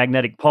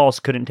electromagnetic pulse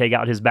couldn't take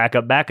out his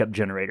backup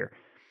generator.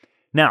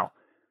 Now,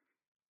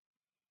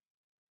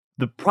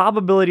 the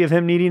probability of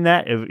him needing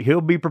that, he'll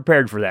be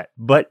prepared for that.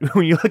 But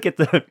when you look at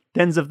the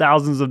tens of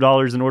thousands of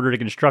dollars in order to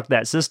construct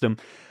that system,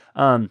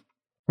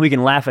 we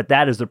can laugh at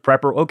that as the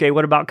prepper. Okay,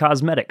 what about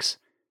cosmetics?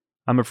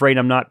 I'm afraid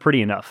I'm not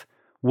pretty enough.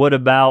 What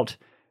about,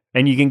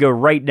 and you can go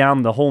right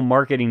down the whole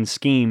marketing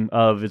scheme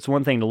of, it's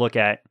one thing to look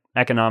at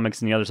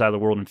economics and the other side of the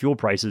world and fuel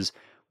prices,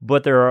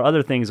 but there are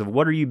other things of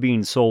what are you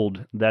being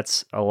sold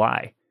that's a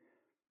lie.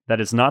 That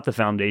is not the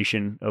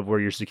foundation of where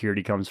your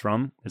security comes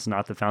from. It's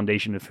not the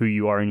foundation of who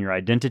you are in your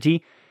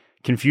identity.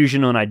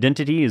 Confusion on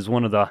identity is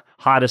one of the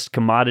hottest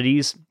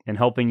commodities in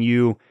helping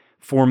you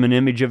form an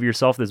image of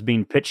yourself that's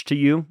being pitched to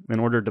you in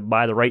order to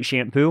buy the right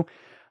shampoo,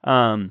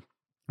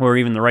 or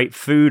even the right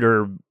food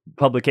or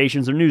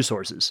publications or news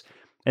sources.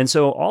 And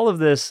so all of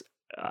this,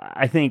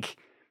 I think,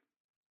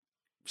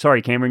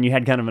 sorry, Cameron, you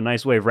had kind of a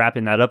nice way of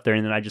wrapping that up there,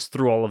 and then I just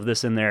threw all of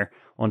this in there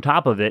on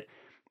top of it,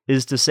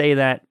 is to say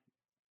that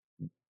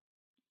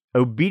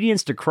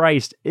obedience to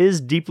Christ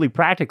is deeply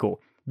practical,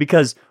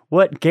 because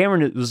what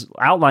Cameron was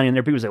outlining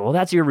there, people say, well,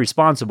 that's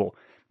irresponsible.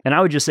 And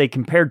I would just say,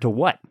 compared to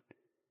what?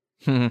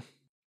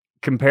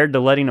 Compared to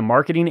letting a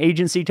marketing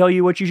agency tell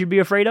you what you should be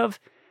afraid of?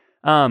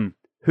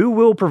 Who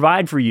will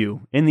provide for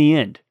you in the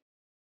end?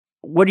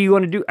 What do you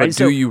want to do? But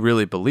do you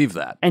really believe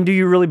that? And do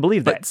you really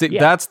believe that? But see,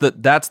 that's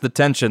the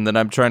tension that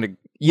I'm trying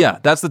to,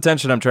 that's the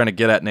tension I'm trying to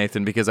get at,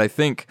 Nathan, because I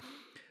think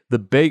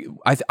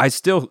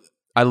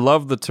I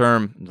love the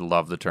term,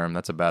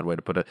 that's a bad way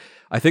to put it.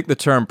 I think the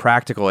term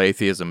practical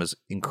atheism is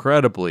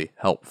incredibly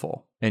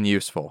helpful and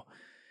useful,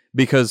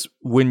 because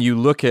when you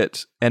look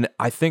at, and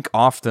I think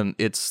often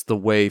it's the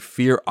way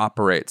fear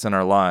operates in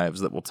our lives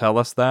that will tell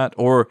us that,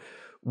 or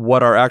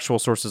what our actual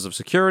sources of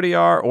security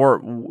are, or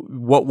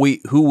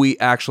who we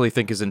actually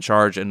think is in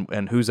charge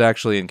and who's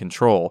actually in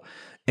control.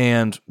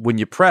 And when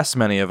you press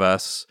many of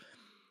us,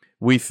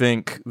 we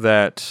think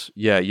that,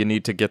 you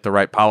need to get the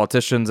right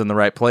politicians in the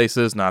right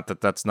places. Not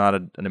that that's not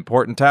an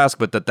important task,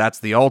 but that's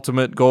the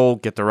ultimate goal.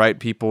 Get the right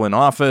people in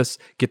office,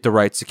 get the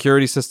right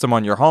security system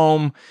on your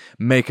home,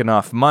 make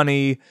enough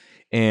money,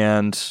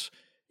 and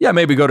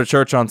maybe go to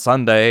church on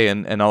Sunday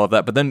and all of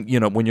that. But then,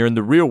 when you're in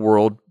the real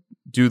world,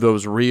 do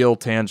those real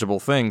tangible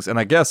things. And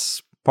I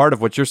guess part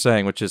of what you're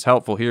saying, which is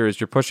helpful here, is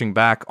you're pushing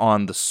back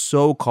on the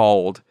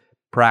so-called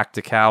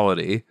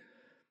practicality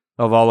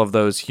of all of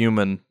those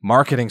human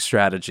marketing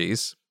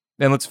strategies.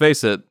 And let's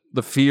face it,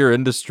 the fear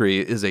industry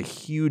is a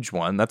huge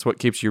one. That's what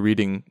keeps you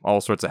reading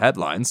all sorts of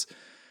headlines.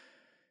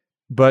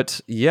 But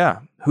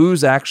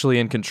who's actually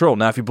in control?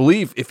 Now,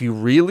 if you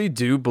really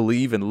do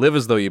believe and live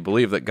as though you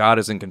believe that God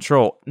is in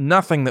control,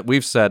 nothing that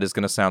we've said is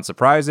going to sound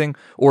surprising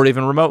or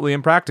even remotely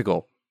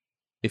impractical.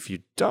 If you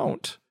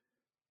don't,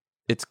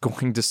 it's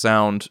going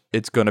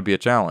to be a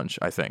challenge,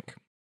 I think.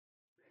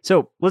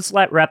 So let's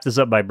wrap this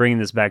up by bringing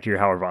this back to your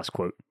Hauerwas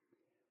quote.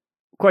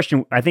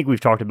 Question, I think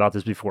we've talked about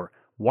this before.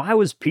 Why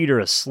was Peter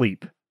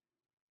asleep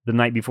the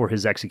night before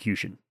his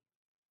execution?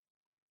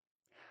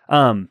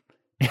 That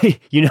if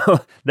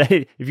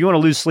you want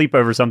to lose sleep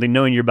over something,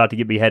 knowing you're about to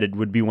get beheaded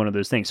would be one of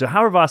those things. So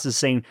Hauerwas is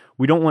saying,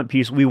 we don't want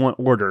peace, we want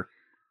order.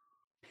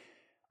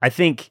 I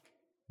think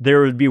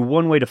there would be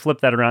one way to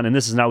flip that around, and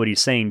this is not what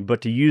he's saying,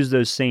 but to use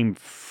those same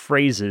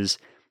phrases,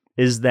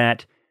 is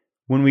that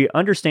when we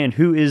understand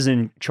who is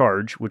in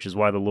charge, which is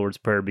why the Lord's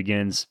Prayer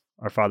begins,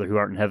 Our Father who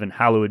art in heaven,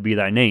 hallowed be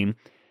thy name,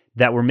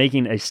 that we're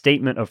making a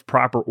statement of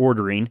proper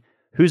ordering,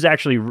 who's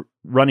actually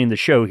running the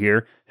show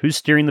here, who's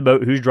steering the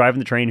boat, who's driving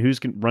the train, who's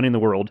running the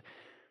world,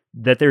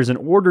 that there's an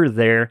order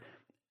there,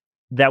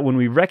 that when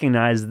we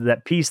recognize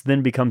that peace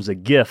then becomes a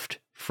gift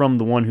from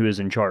the one who is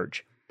in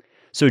charge.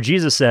 So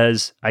Jesus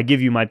says, I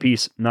give you my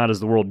peace, not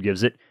as the world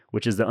gives it,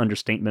 which is the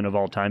understatement of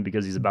all time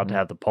because he's about to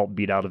have the pulp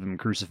beat out of him,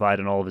 crucified,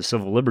 and all of his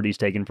civil liberties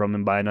taken from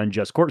him by an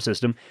unjust court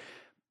system.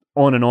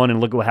 On,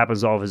 and look what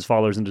happens to all of his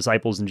followers and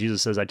disciples. And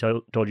Jesus says, I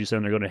told you so,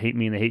 and they're going to hate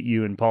me, and they hate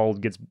you. And Paul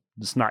gets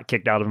the snot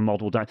kicked out of him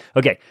multiple times.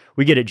 Okay,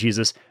 we get it,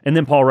 Jesus. And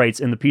then Paul writes,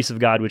 and the peace of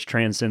God, which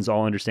transcends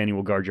all understanding,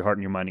 will guard your heart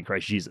and your mind in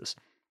Christ Jesus.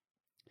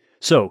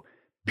 So,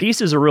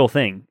 peace is a real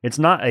thing. It's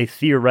not a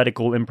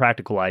theoretical,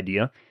 impractical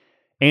idea.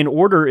 And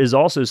order is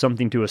also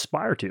something to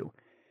aspire to.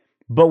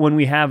 But when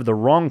we have the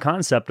wrong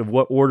concept of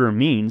what order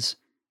means,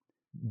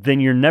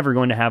 then you're never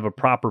going to have a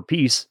proper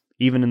peace,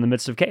 even in the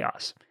midst of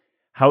chaos.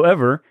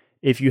 However,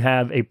 if you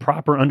have a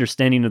proper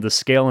understanding of the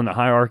scale and the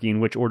hierarchy in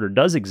which order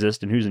does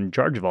exist and who's in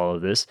charge of all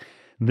of this,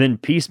 then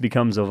peace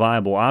becomes a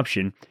viable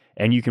option,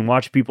 and you can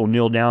watch people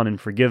kneel down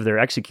and forgive their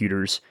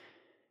executors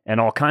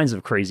and all kinds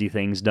of crazy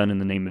things done in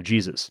the name of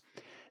Jesus.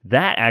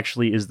 That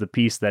actually is the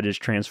peace that is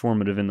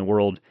transformative in the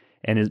world,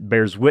 and it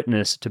bears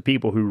witness to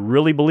people who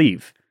really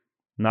believe,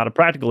 not a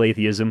practical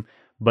atheism,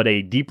 but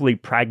a deeply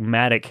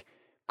pragmatic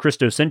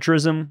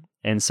Christocentrism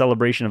and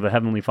celebration of a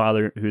Heavenly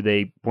Father who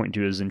they point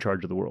to as in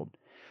charge of the world.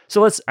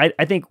 So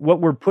I think what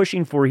we're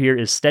pushing for here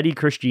is steady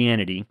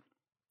Christianity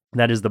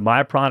that is the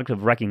byproduct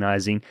of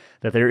recognizing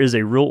that there is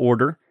a real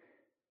order,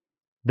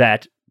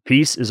 that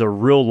peace is a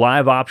real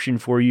live option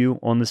for you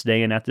on this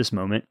day and at this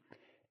moment,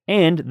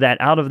 and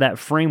that out of that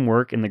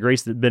framework and the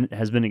grace that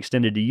has been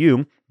extended to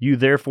you, you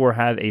therefore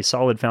have a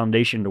solid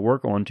foundation to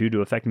work on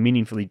to affect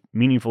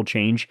meaningful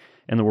change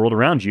in the world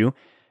around you,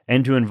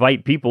 and to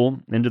invite people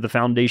into the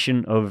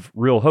foundation of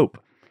real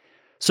hope.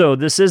 So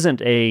this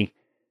isn't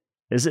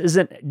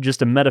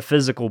just a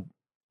metaphysical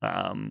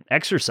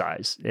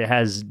exercise. It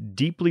has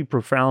deeply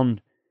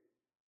profound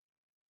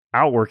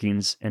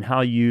outworkings in how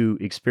you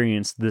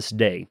experience this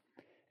day,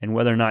 and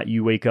whether or not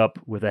you wake up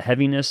with a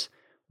heaviness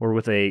or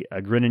with a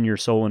grin in your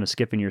soul and a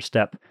skip in your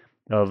step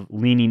of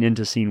leaning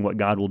into seeing what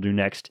God will do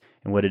next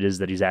and what it is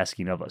that he's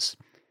asking of us.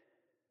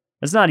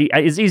 It's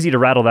easy to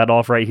rattle that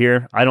off right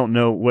here. I don't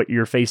know what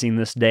you're facing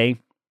this day,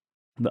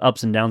 the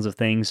ups and downs of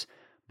things,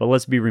 but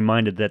let's be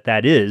reminded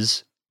that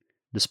is,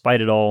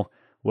 despite it all,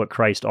 what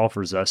Christ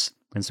offers us.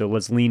 And so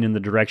let's lean in the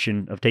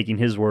direction of taking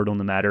his word on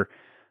the matter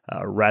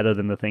rather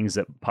than the things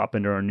that pop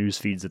into our news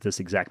feeds at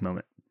this exact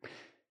moment.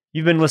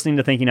 You've been listening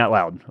to Thinking Out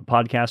Loud, a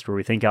podcast where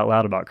we think out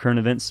loud about current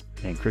events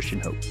and Christian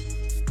hope.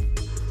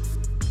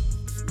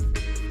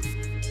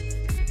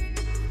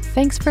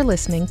 Thanks for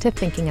listening to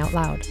Thinking Out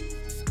Loud.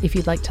 If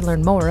you'd like to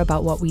learn more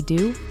about what we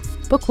do,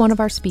 book one of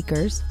our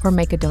speakers, or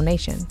make a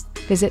donation,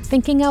 visit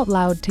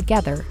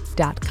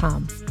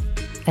thinkingoutloudtogether.com.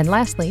 And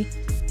lastly,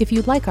 if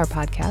you like our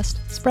podcast,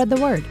 spread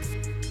the word.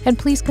 And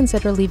please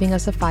consider leaving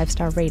us a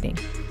 5-star rating.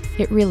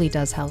 It really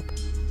does help.